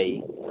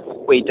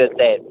PPE, we did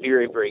that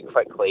very, very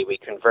quickly. We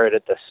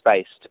converted the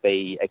space to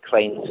be a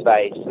clean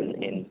space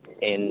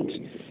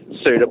and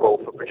suitable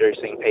for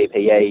producing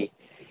PPE.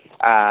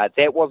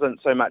 That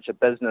wasn't so much a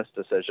business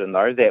decision,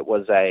 though. That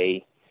was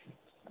a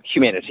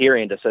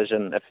humanitarian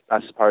decision, I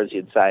suppose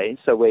you'd say.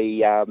 So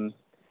we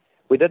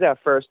did our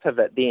first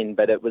pivot then,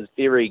 but it was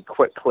very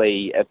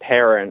quickly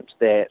apparent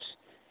that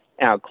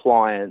our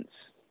clients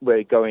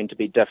were going to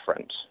be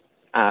different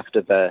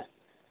after the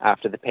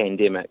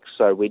pandemic.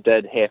 So we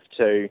did have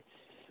to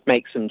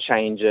make some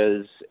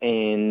changes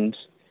and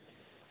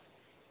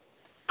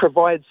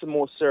provide some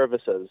more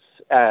services,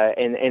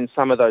 and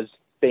some of those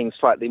being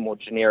slightly more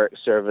generic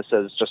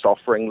services, just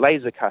offering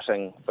laser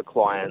cutting for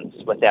clients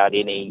without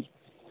any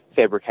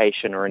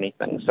fabrication or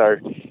anything. So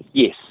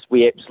yes,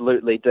 we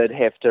absolutely did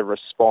have to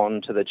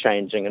respond to the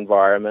changing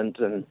environment,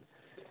 and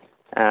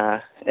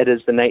it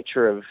is the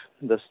nature of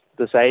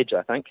this age,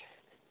 I think.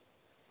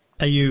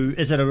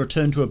 Is it a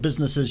return to a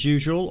business as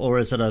usual, or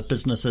is it a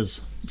business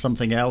as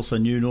something else, a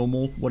new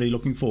normal? What are you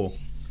looking for?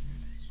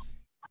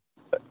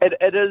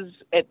 It is,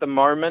 at the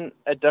moment,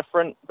 a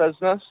different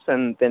business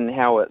than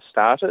how it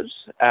started.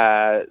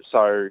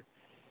 So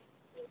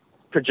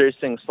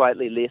producing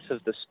slightly less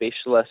of the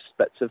specialist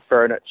bits of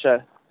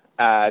furniture,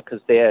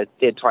 because they're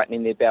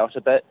tightening their belt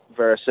a bit,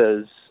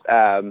 versus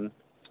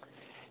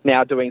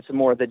now doing some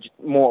more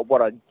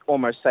what I'd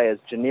almost say is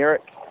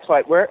generic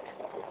type work.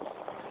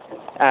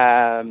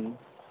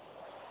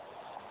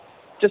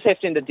 Just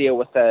having to deal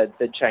with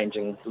the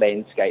changing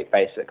landscape,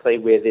 basically,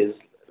 where there's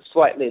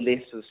slightly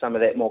less of some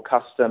of that more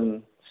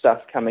custom stuff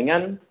coming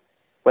in.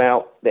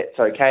 Well, that's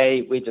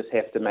okay. We just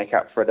have to make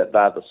up for it at the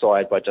other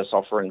side by just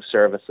offering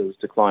services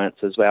to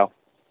clients as well.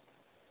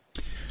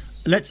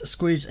 Let's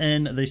squeeze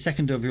in the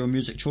second of your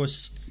music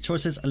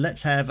choices.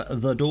 Let's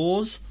have The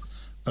Doors,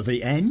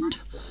 The End.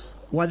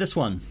 Why this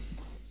one?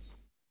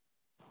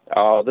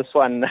 Oh, this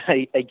one,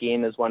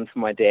 again, is one for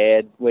my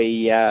dad.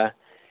 We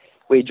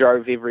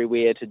drove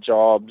everywhere, to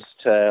jobs,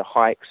 to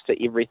hikes,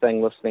 to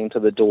everything, listening to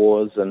The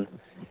Doors, and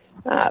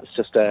it's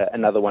just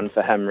another one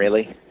for him,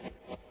 really.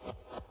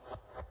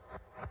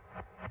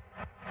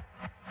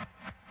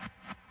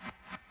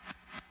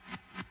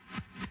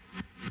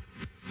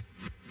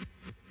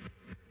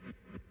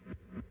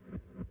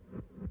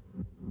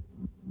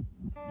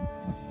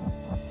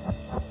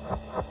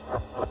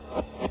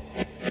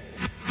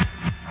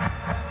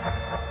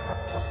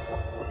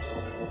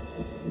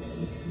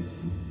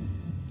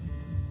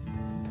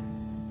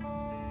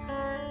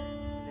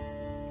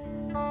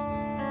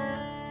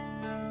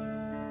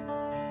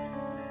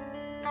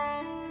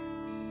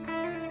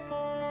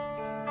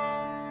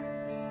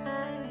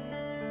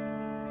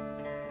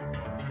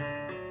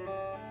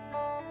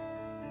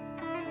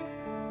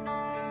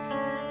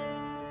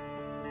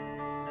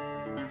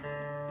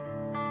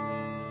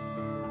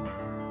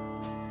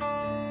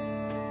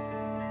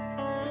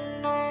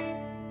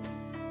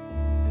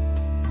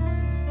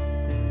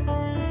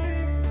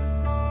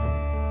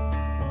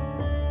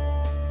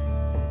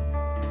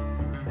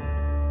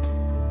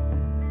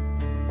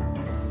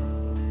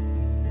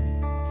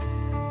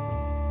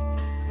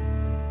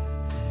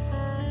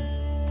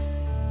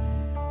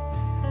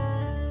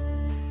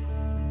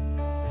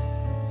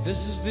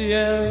 This is the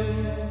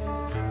end,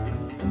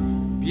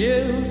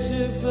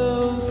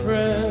 beautiful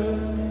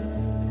friend.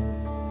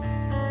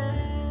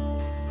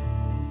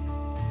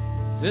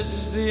 This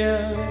is the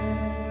end,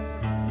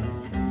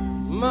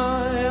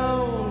 my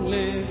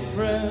only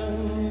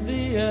friend.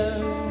 The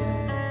end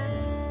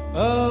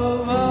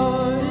of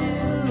our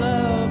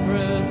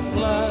elaborate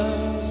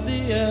plans.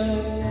 The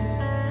end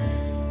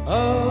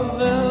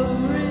of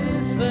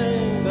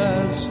everything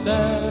that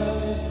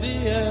stands.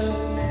 The end.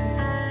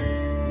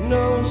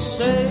 No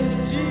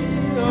safety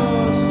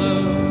or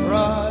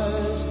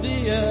surprise,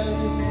 the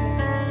end.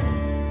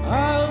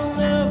 I'll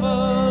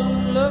never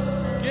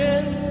look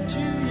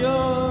into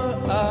your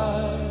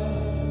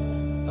eyes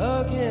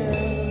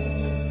again.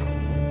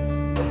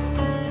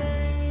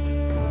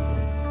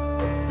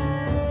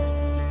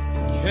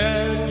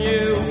 Can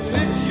you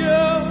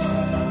picture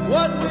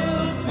what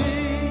will be?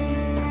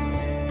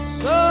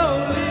 So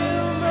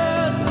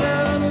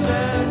limitless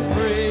and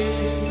free,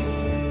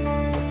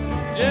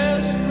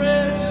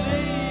 desperately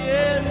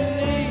in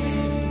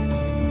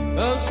need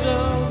of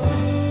some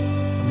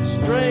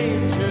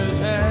stranger's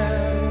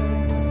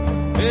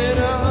hand in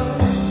a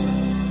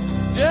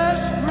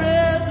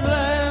desperate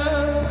land.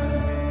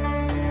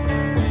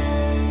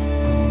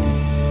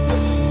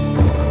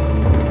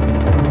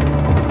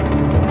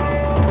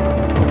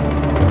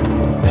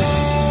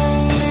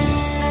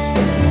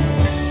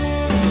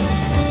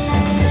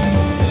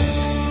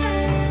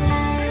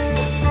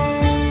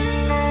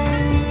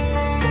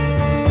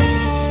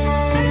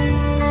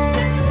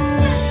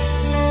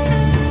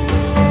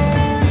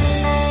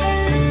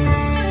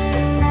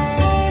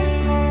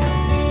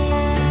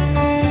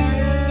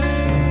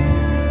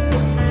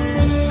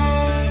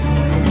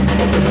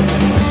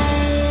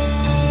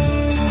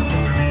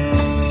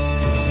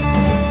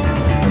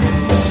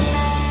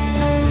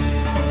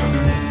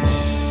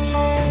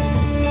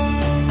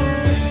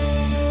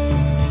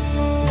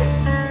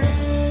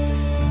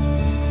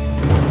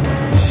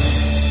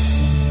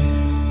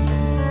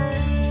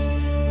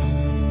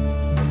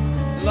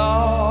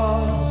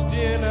 Lost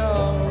in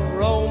a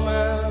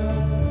romance,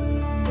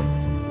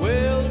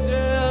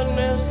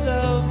 wilderness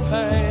of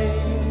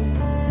pain,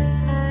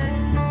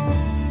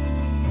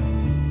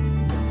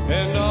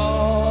 and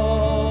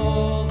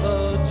all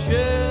the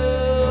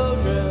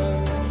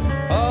children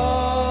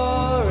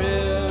are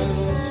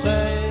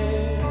insane.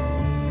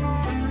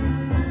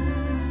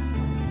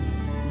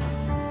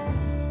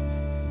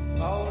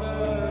 All the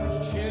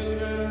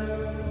children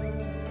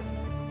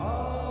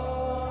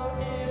are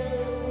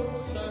insane.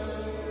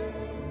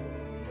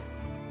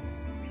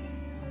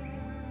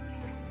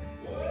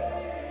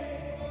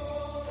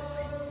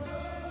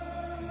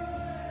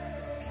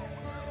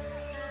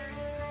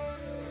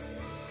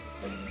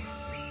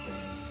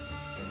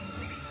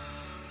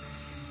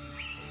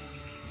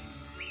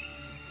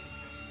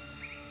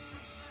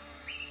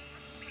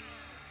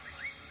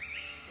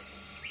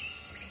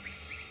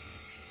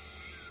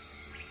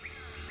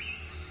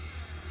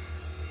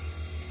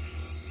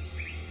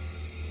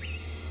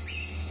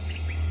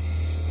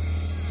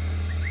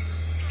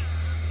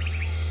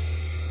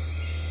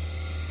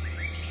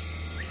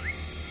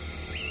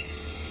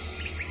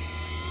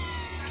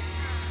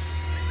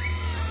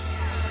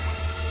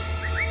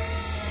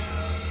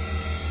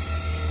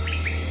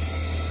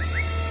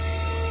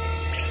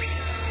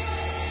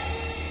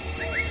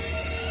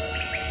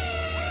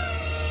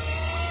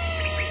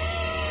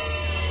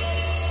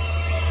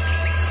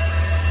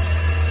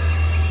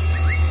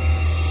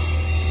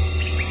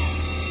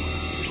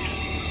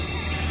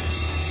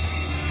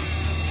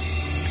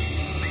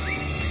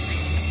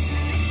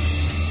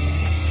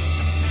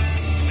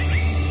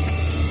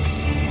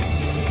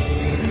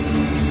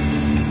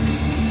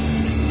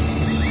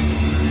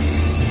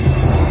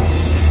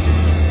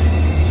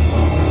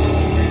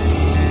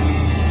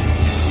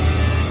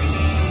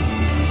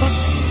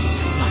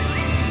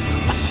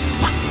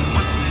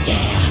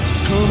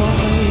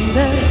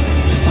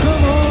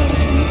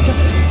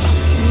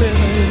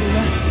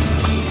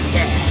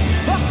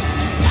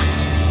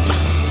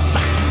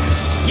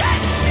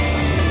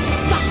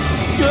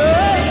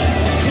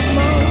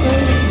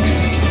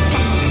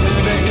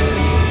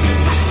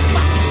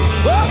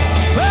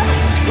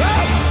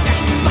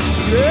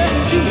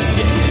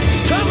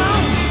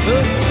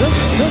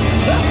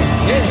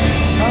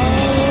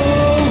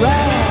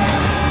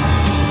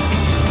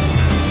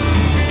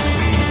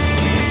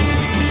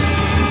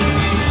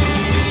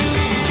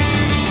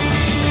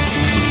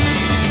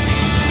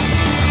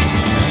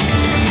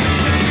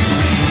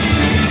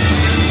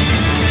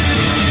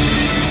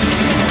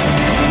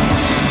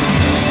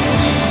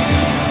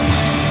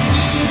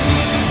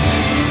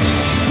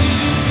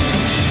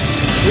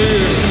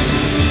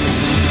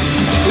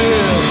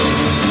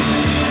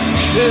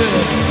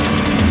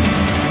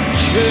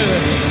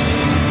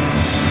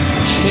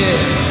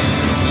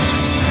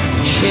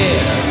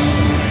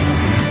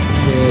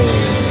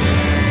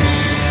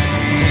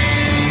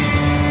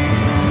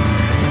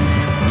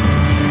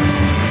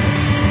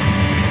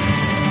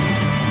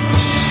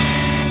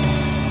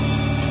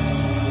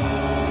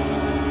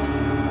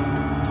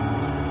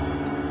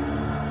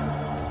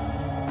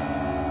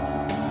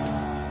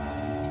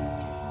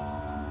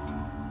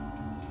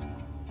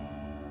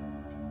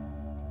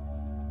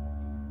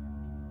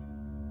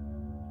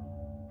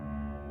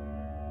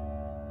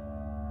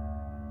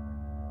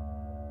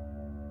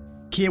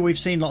 Keir, we've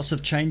seen lots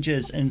of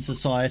changes in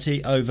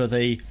society over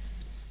the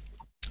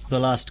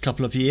last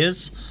couple of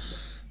years.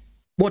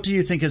 What do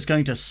you think is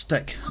going to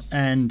stick?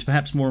 And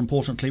perhaps more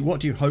importantly, what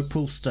do you hope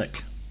will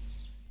stick?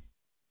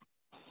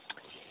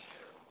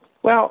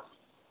 Well,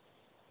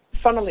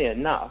 funnily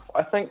enough,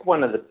 I think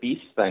one of the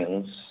best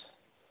things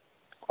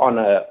on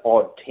an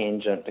odd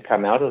tangent to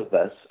come out of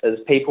this is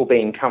people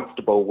being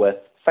comfortable with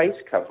face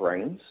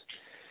coverings,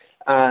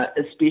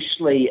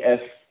 especially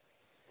if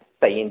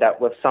they end up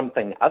with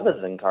something other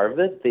than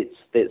COVID.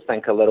 Let's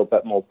think a little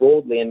bit more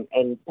broadly.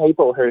 And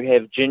people who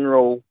have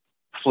general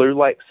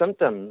flu-like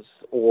symptoms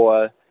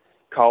or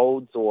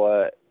colds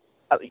or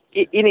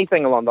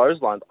anything along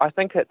those lines, I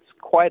think it's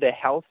quite a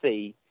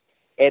healthy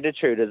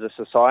attitude as a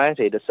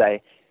society to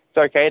say, it's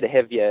okay to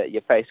have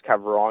your face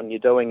cover on, you're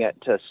doing it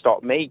to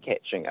stop me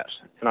catching it.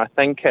 And I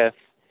think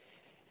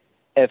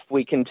if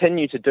we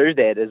continue to do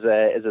that as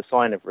a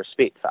sign of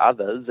respect for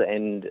others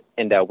and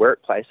our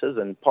workplaces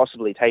and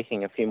possibly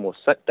taking a few more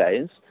sick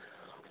days,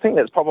 I think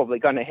that's probably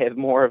going to have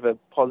more of a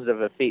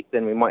positive effect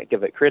than we might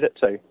give it credit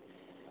to.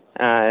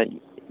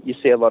 You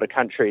see a lot of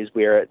countries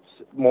where it's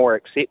more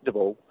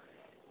acceptable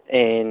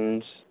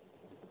and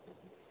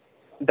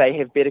they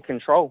have better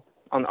control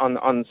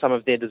on some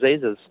of their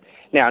diseases.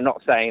 Now, I'm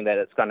not saying that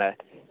it's going to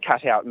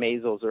cut out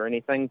measles or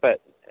anything,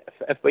 but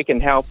if we can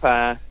help,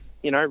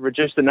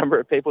 reduce the number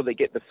of people that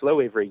get the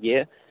flu every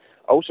year,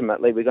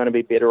 ultimately we're going to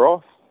be better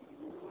off.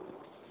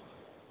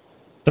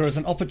 There is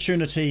an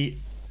opportunity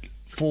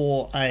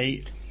for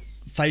a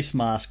face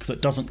mask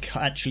that doesn't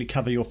actually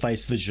cover your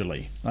face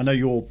visually. I know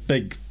you're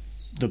big.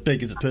 The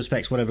big, is it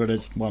Perspex, whatever it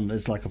is, one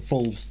is like a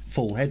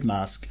full head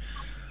mask,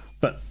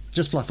 but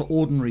just like for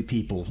ordinary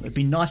people, it'd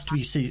be nice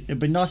to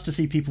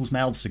see people's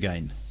mouths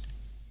again.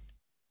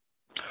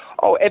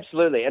 Oh,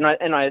 absolutely, and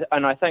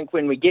I think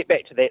when we get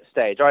back to that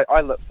stage,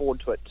 I look forward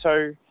to it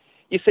too.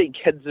 You see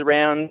kids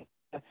around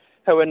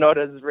who are not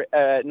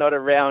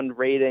around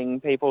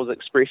reading people's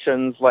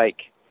expressions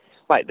like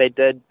they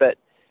did, but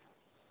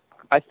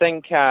I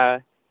think who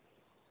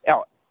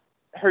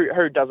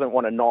doesn't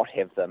want to not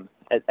have them?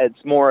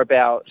 It's more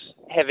about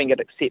having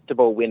it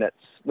acceptable when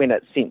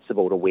it's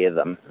sensible to wear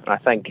them. I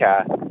think,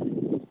 I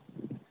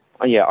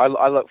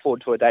look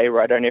forward to a day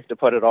where I don't have to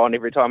put it on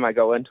every time I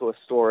go into a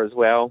store as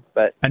well.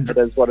 But it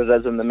is what it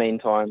is in the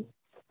meantime.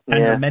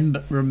 And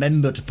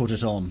remember to put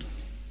it on.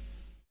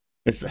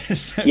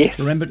 Yes,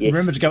 remember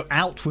to go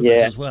out with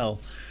it as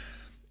well.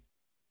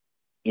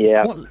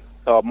 Yeah.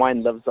 Oh,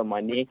 mine lives on my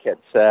neck.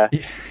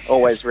 It's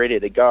always ready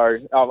to go.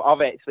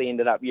 I've actually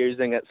ended up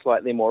using it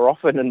slightly more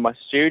often in my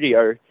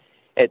studio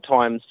at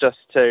times just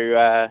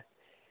to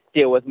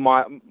deal with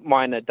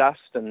minor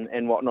dust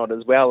and whatnot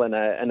as well in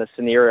a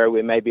scenario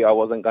where maybe I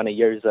wasn't going to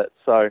use it.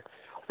 So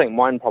I think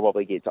mine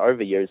probably gets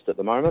overused at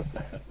the moment.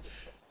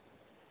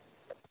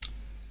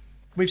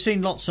 We've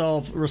seen lots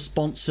of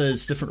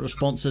different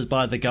responses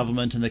by the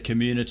government and the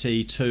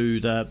community to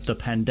the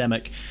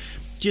pandemic.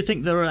 Do you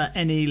think there are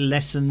any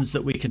lessons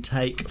that we can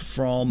take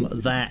from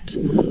that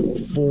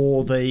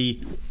for the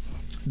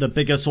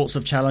bigger sorts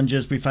of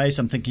challenges we face?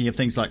 I'm thinking of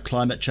things like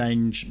climate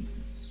change,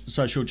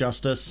 social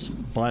justice,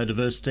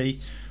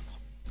 biodiversity.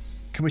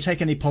 Can we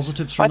take any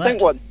positives from that? I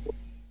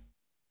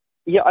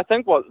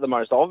think what the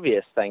most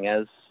obvious thing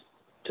is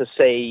to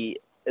see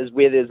is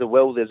where there's a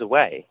will, there's a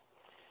way.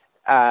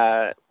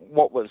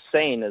 What we've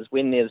seen is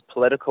when there's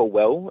political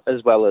will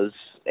as well as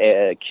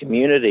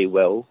community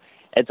will,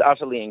 it's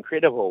utterly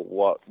incredible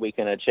what we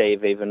can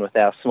achieve even with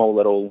our small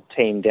little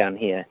team down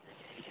here.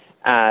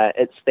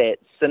 It's that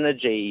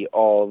synergy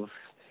of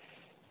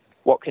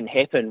what can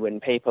happen when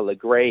people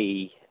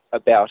agree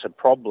about a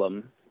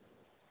problem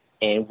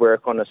and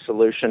work on a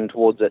solution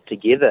towards it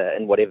together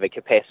in whatever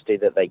capacity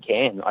that they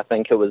can. I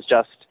think it was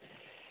just,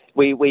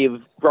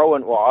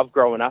 I've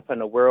grown up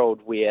in a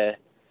world where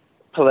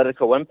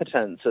political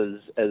impotence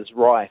is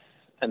rife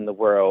in the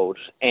world,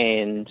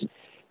 and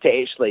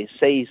to actually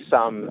see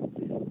some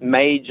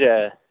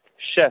major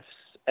shifts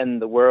in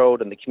the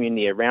world and the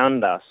community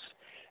around us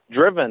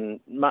driven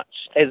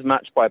as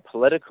much by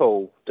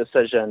political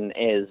decision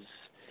as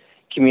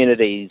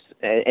communities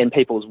and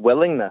people's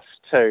willingness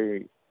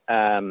to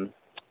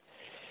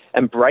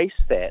embrace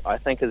that, I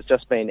think has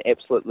just been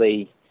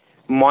absolutely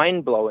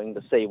mind-blowing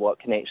to see what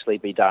can actually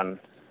be done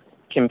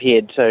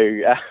compared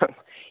to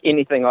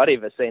anything I'd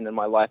ever seen in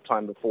my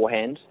lifetime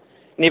beforehand.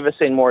 Never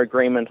seen more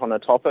agreement on a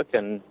topic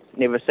and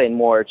never seen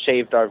more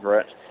achieved over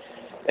it.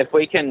 If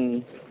we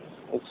can...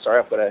 Oh, sorry,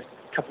 I've got a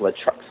couple of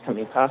trucks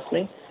coming past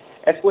me.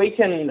 If we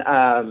can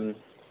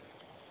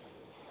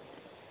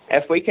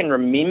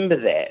remember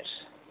that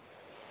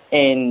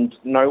and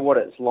know what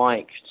it's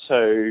like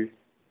to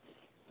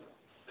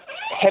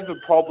have a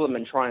problem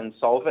and try and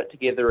solve it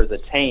together as a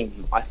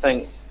team, I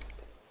think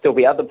there'll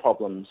be other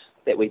problems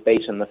that we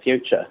beat in the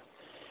future.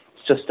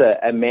 It's just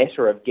a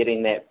matter of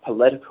getting that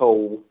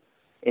political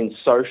and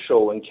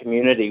social and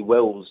community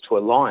wills to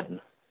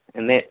align.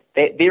 And that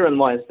therein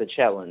lies the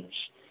challenge.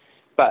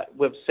 But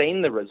we've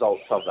seen the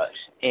results of it,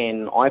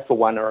 and I, for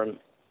one, are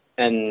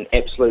in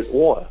absolute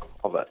awe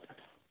of it.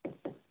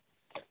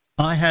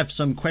 I have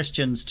some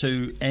questions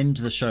to end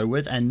the show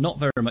with, and not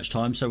very much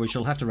time, so we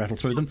shall have to rattle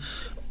through them.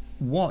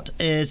 What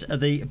is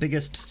the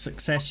biggest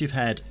success you've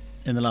had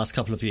in the last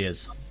couple of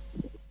years?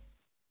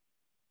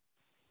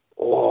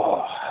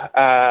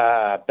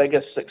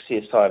 Biggest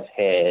success I've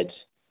had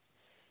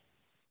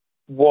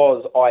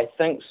was, I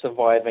think,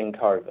 surviving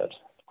COVID.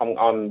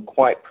 I'm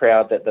quite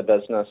proud that the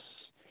business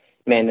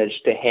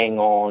managed to hang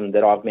on,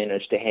 that I've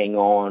managed to hang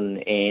on,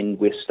 and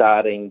we're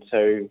starting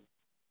to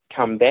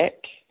come back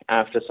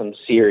after some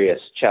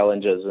serious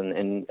challenges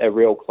and a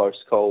real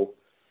close call.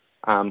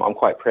 I'm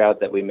quite proud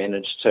that we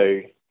managed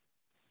to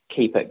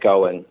keep it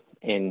going,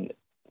 and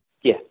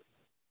yeah.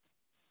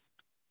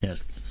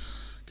 Yes.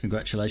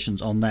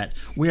 Congratulations on that.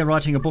 We are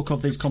writing a book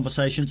of these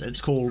conversations.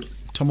 It's called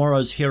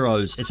Tomorrow's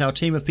Heroes. It's our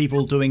team of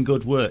people doing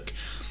good work.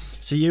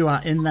 So you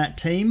are in that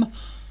team.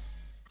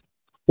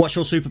 What's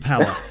your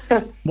superpower?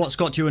 What's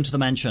got you into the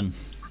mansion?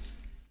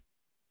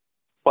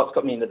 What's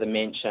got me into the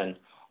mansion?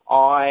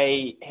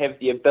 I have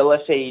the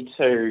ability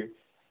to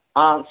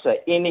answer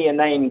any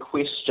inane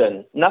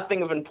question,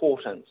 nothing of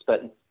importance,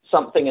 but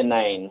something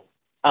inane.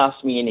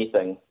 Ask me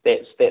anything.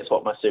 That's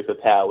what my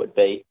superpower would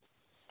be,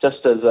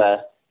 just as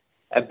a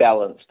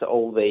balance to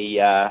all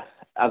the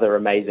other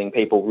amazing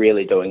people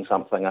really doing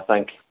something, I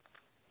think.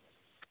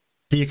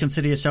 Do you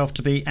consider yourself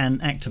to be an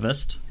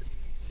activist?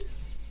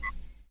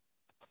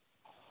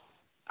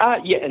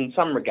 Yeah, in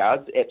some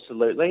regards,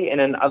 absolutely, and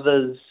in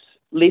others,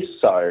 less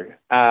so.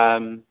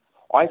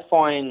 I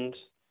find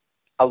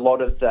a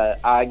lot of the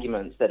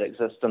arguments that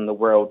exist in the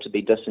world to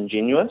be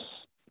disingenuous,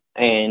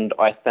 and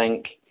I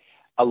think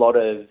a lot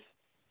of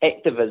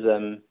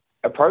activism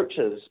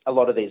approaches a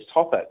lot of these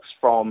topics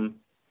from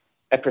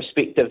a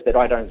perspective that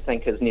I don't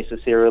think is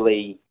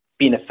necessarily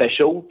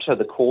beneficial to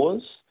the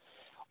cause.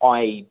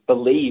 I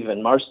believe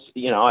in most,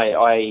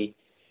 I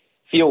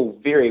feel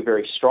very,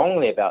 very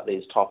strongly about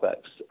these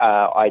topics.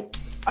 I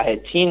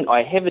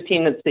have a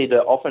tendency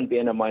to often be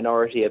in a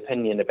minority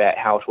opinion about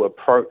how to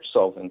approach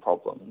solving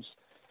problems.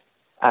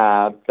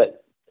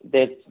 But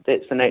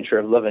that's the nature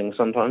of living.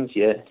 Sometimes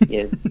you're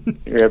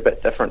a bit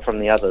different from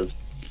the others.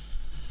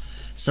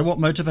 So what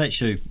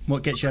motivates you?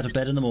 What gets you out of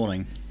bed in the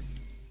morning?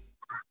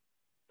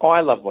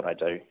 I love what I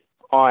do.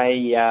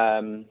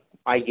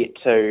 I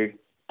get to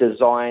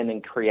design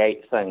and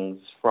create things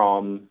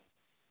from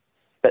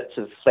bits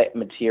of flat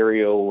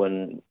material,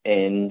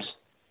 and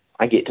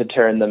I get to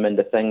turn them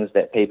into things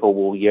that people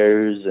will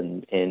use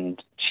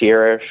and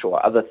cherish,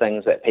 or other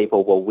things that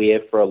people will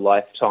wear for a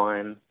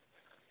lifetime.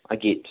 I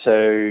get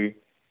to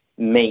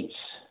meet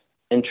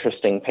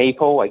interesting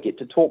people. I get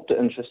to talk to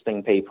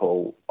interesting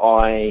people.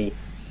 I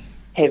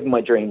have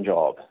my dream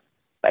job,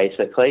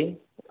 basically.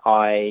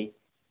 I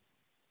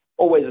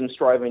always am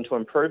striving to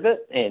improve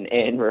it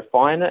and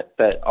refine it,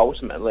 but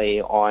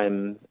ultimately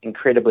I'm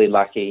incredibly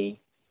lucky.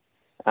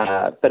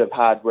 A bit of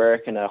hard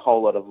work and a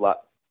whole lot of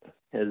luck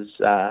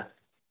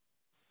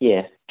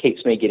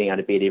keeps me getting out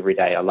of bed every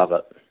day. I love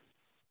it.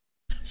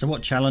 So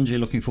what challenge are you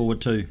looking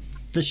forward to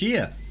this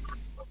year,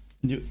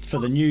 for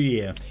the new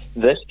year?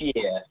 This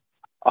year?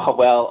 Oh,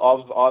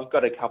 well, I've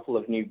got a couple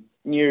of new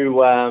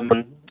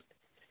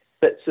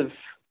bits of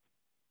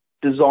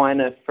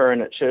designer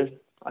furniture,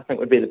 I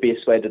think would be the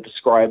best way to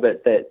describe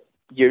it, that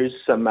use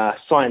some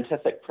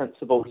scientific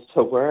principles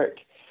to work.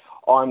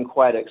 I'm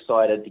quite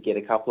excited to get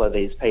a couple of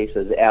these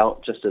pieces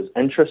out just as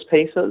interest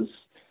pieces.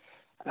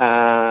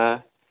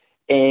 And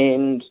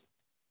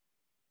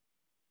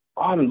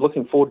I'm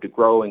looking forward to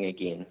growing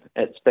again.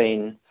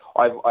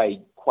 I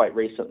quite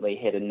recently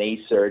had a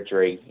knee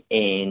surgery,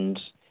 and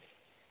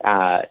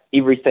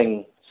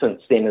everything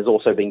since then has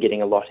also been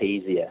getting a lot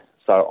easier.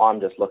 So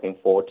I'm just looking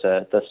forward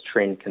to this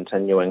trend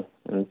continuing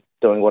and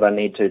doing what I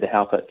need to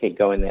help it keep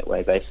going that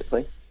way,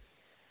 basically.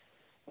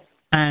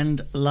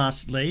 And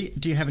lastly,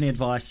 do you have any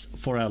advice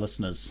for our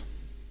listeners?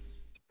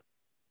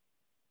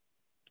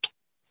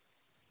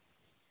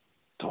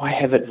 Do I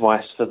have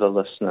advice for the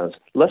listeners?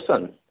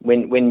 Listen,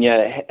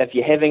 if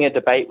you're having a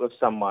debate with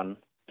someone,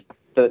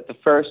 the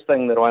first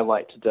thing that I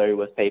like to do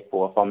with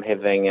people, if I'm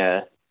having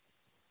a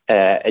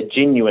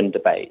genuine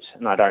debate,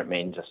 and I don't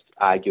mean just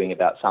arguing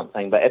about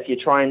something, but if you're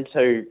trying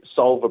to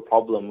solve a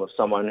problem with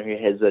someone who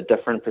has a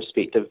different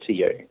perspective to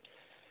you,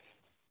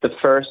 the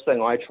first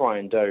thing I try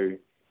and do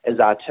is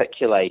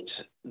articulate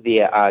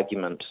their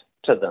argument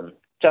to them,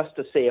 just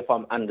to see if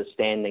I'm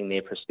understanding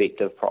their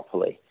perspective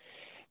properly.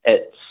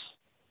 It's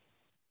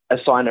a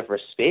sign of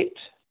respect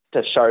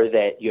to show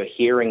that you're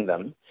hearing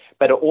them,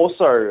 but it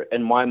also,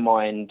 in my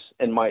mind,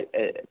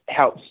 it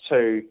helps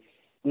to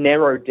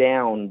narrow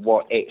down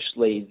what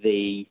actually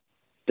the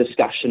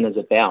discussion is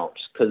about,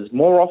 because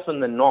more often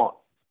than not,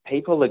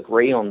 people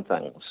agree on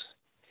things,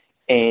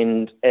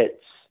 and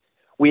it's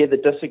where the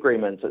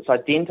disagreements, it's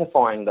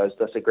identifying those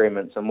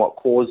disagreements and what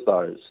caused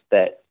those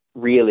that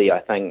really, I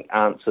think,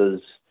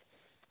 answers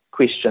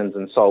questions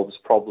and solves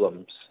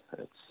problems.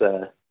 It's,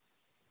 there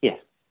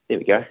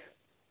we go.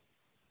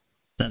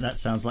 That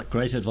sounds like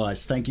great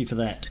advice. Thank you for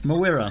that.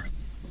 Mawera.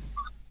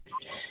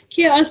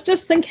 Yeah, I was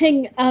just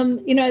thinking,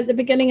 at the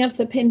beginning of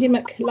the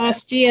pandemic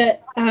last year,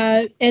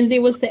 and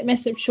there was that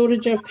massive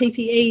shortage of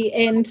PPE,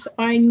 and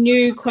I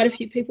knew quite a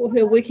few people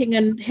who were working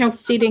in health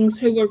settings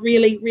who were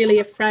really, really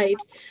afraid.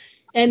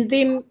 And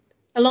then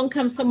along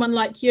comes someone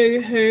like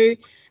you who,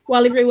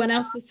 while everyone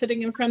else is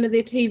sitting in front of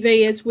their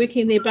TV, is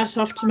working their butt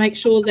off to make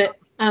sure that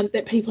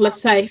that people are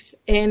safe.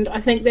 And I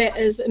think that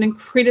is an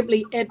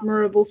incredibly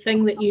admirable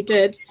thing that you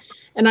did.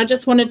 And I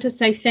just wanted to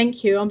say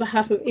thank you on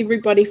behalf of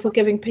everybody for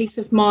giving peace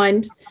of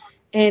mind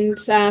and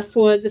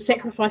for the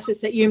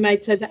sacrifices that you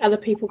made so that other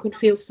people could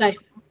feel safe.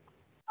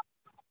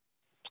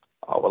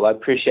 Oh, well, I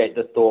appreciate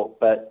the thought,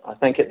 but I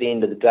think at the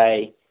end of the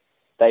day,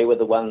 they were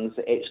the ones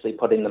actually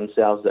putting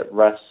themselves at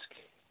risk.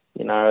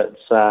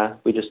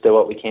 It's we just do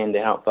what we can to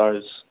help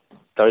those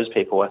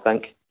people, I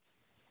think.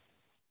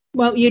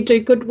 Well, you do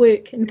good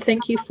work, and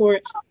thank you for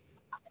it.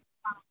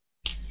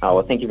 Oh,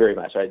 well, thank you very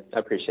much. I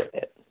appreciate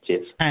that.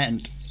 Cheers.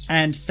 And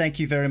thank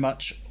you very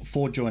much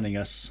for joining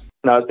us.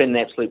 No, it's been an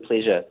absolute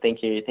pleasure.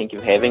 Thank you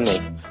for having me.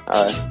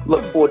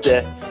 Look forward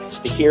to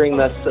hearing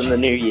this in the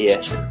new year.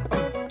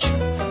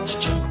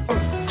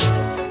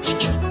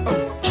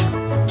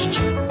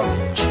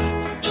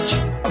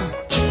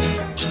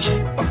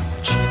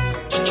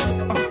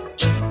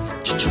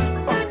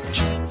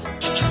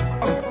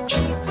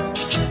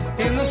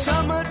 In the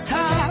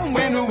summertime,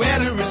 when the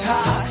weather is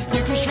high,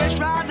 you can stretch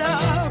right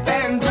up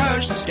and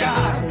touch the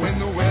sky. When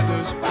the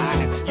weather's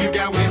fine, you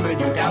got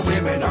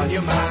women on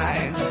your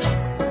mind.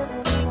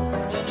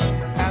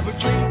 Have a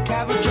drink,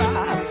 have a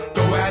drive,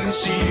 go out and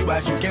see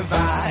what you can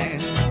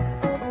find.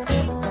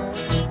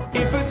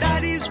 If a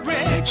daddy's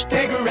rich,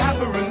 take her out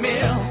for a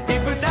meal.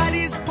 If a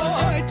daddy's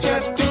poor,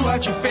 just do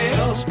what you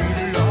feel. Speed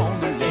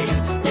along the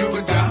lane, you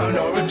go down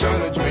or a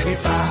turn of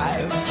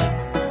 25.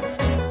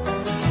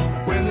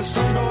 When the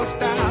sun goes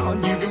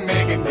down, you can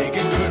make it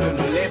good and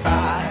live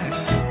by.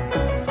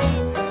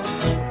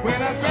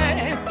 When I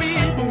grab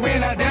people,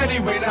 when I dirty,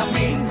 when I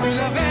mean, we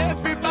love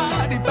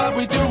everybody, but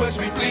we do as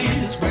we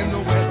please. When the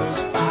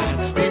weather's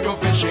fine, we go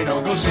fishing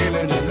or go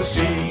sailing in the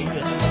sea.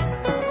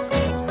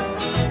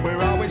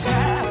 We're always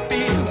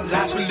happy,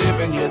 life's for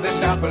living, yeah,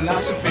 that's our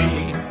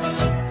philosophy.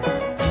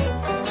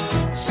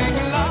 Sing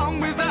along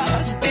with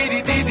us,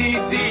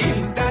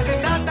 dee-dee-dee-dee-dee,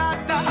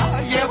 da-da-da-da-da,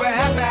 yeah, we're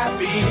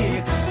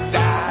happy.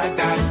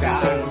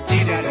 Da-da-da,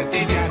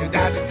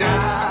 dee-da-da-dee-da-da-da-da.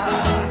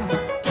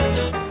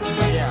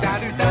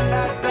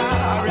 Da-da-da-da-da,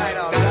 all right,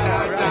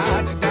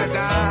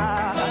 da-da-da-da-da.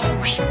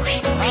 Whoosh, whoosh,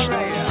 all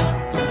right.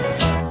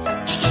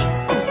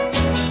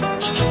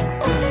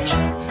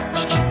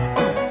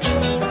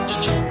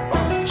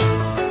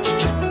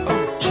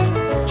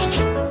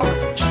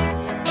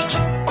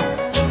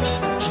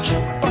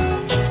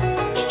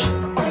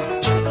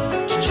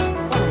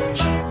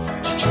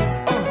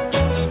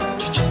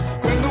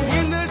 When the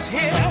winter's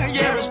here,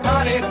 yeah, it's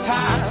party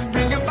time.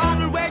 Bring a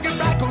bottle, wagon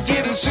back, 'cause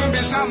it'll soon be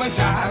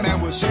summertime.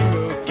 And we'll sing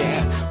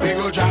again. We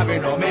go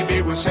driving, or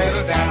maybe we'll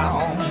settle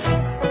down.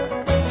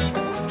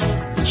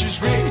 If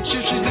she's rich,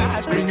 if she's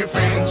nice, bring your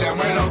friends, and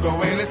we'll all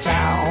go into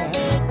town.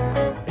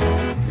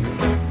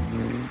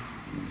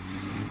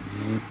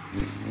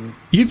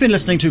 You've been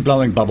listening to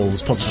Blowing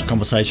Bubbles, positive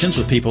conversations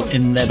with people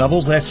in their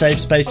bubbles, their safe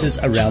spaces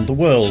around the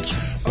world.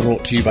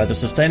 Brought to you by the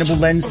Sustainable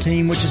Lens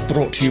team, which is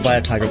brought to you by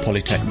Otago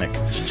Polytechnic.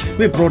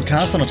 We're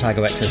broadcast on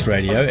Otago Access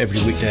Radio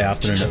every weekday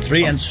afternoon at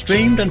 3 and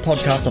streamed and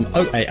podcast on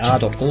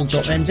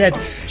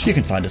oar.org.nz. You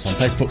can find us on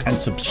Facebook and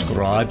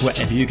subscribe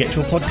wherever you get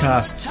your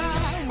podcasts.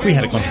 We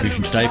had a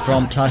contribution today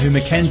from Tahu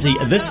Mackenzie.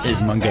 This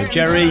is Mungo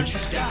Jerry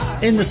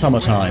in the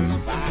summertime.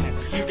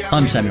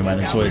 I'm Samuel Mann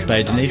in Sawyers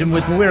Bay, Dunedin,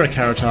 with Mawera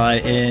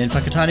Karatai in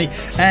Whakatane,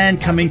 and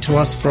coming to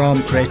us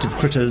from Creative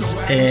Critters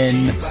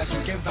in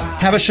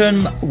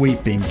Havisham,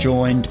 we've been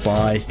joined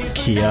by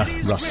Kia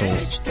Russell.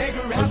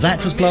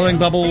 That was Blowing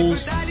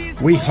Bubbles.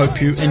 We hope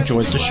you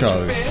enjoyed the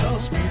show.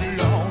 Speed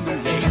along the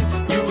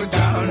lane, you go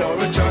down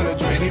or a turn of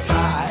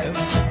 25.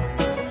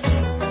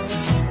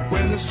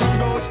 When the sun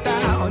goes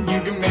down,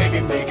 you can make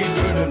it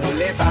good and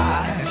live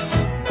by.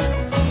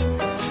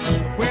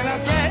 When I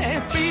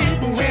grab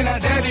people, when I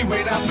dirty,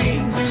 when I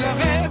mean, we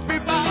love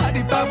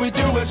everybody, but we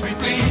do as we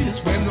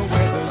please. When the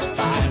weather's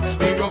fine,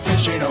 we go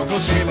fishing or go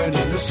sailing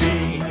in the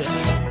sea.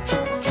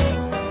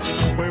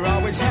 We're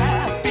always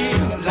happy,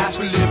 life's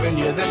for living,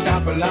 yeah, that's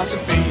our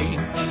philosophy.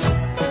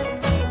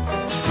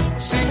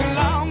 Sing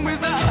along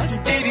with us,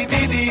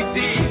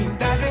 dee-dee-dee-dee-dee,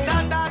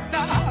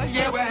 da-da-da-da-da,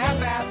 yeah, we're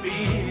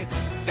happy,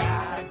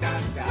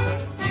 da-da-da.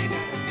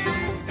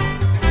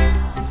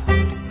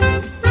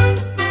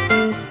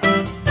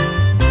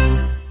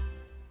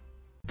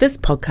 This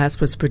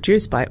podcast was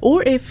produced by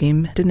OAR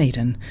FM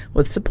Dunedin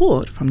with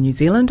support from New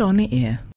Zealand On the Air.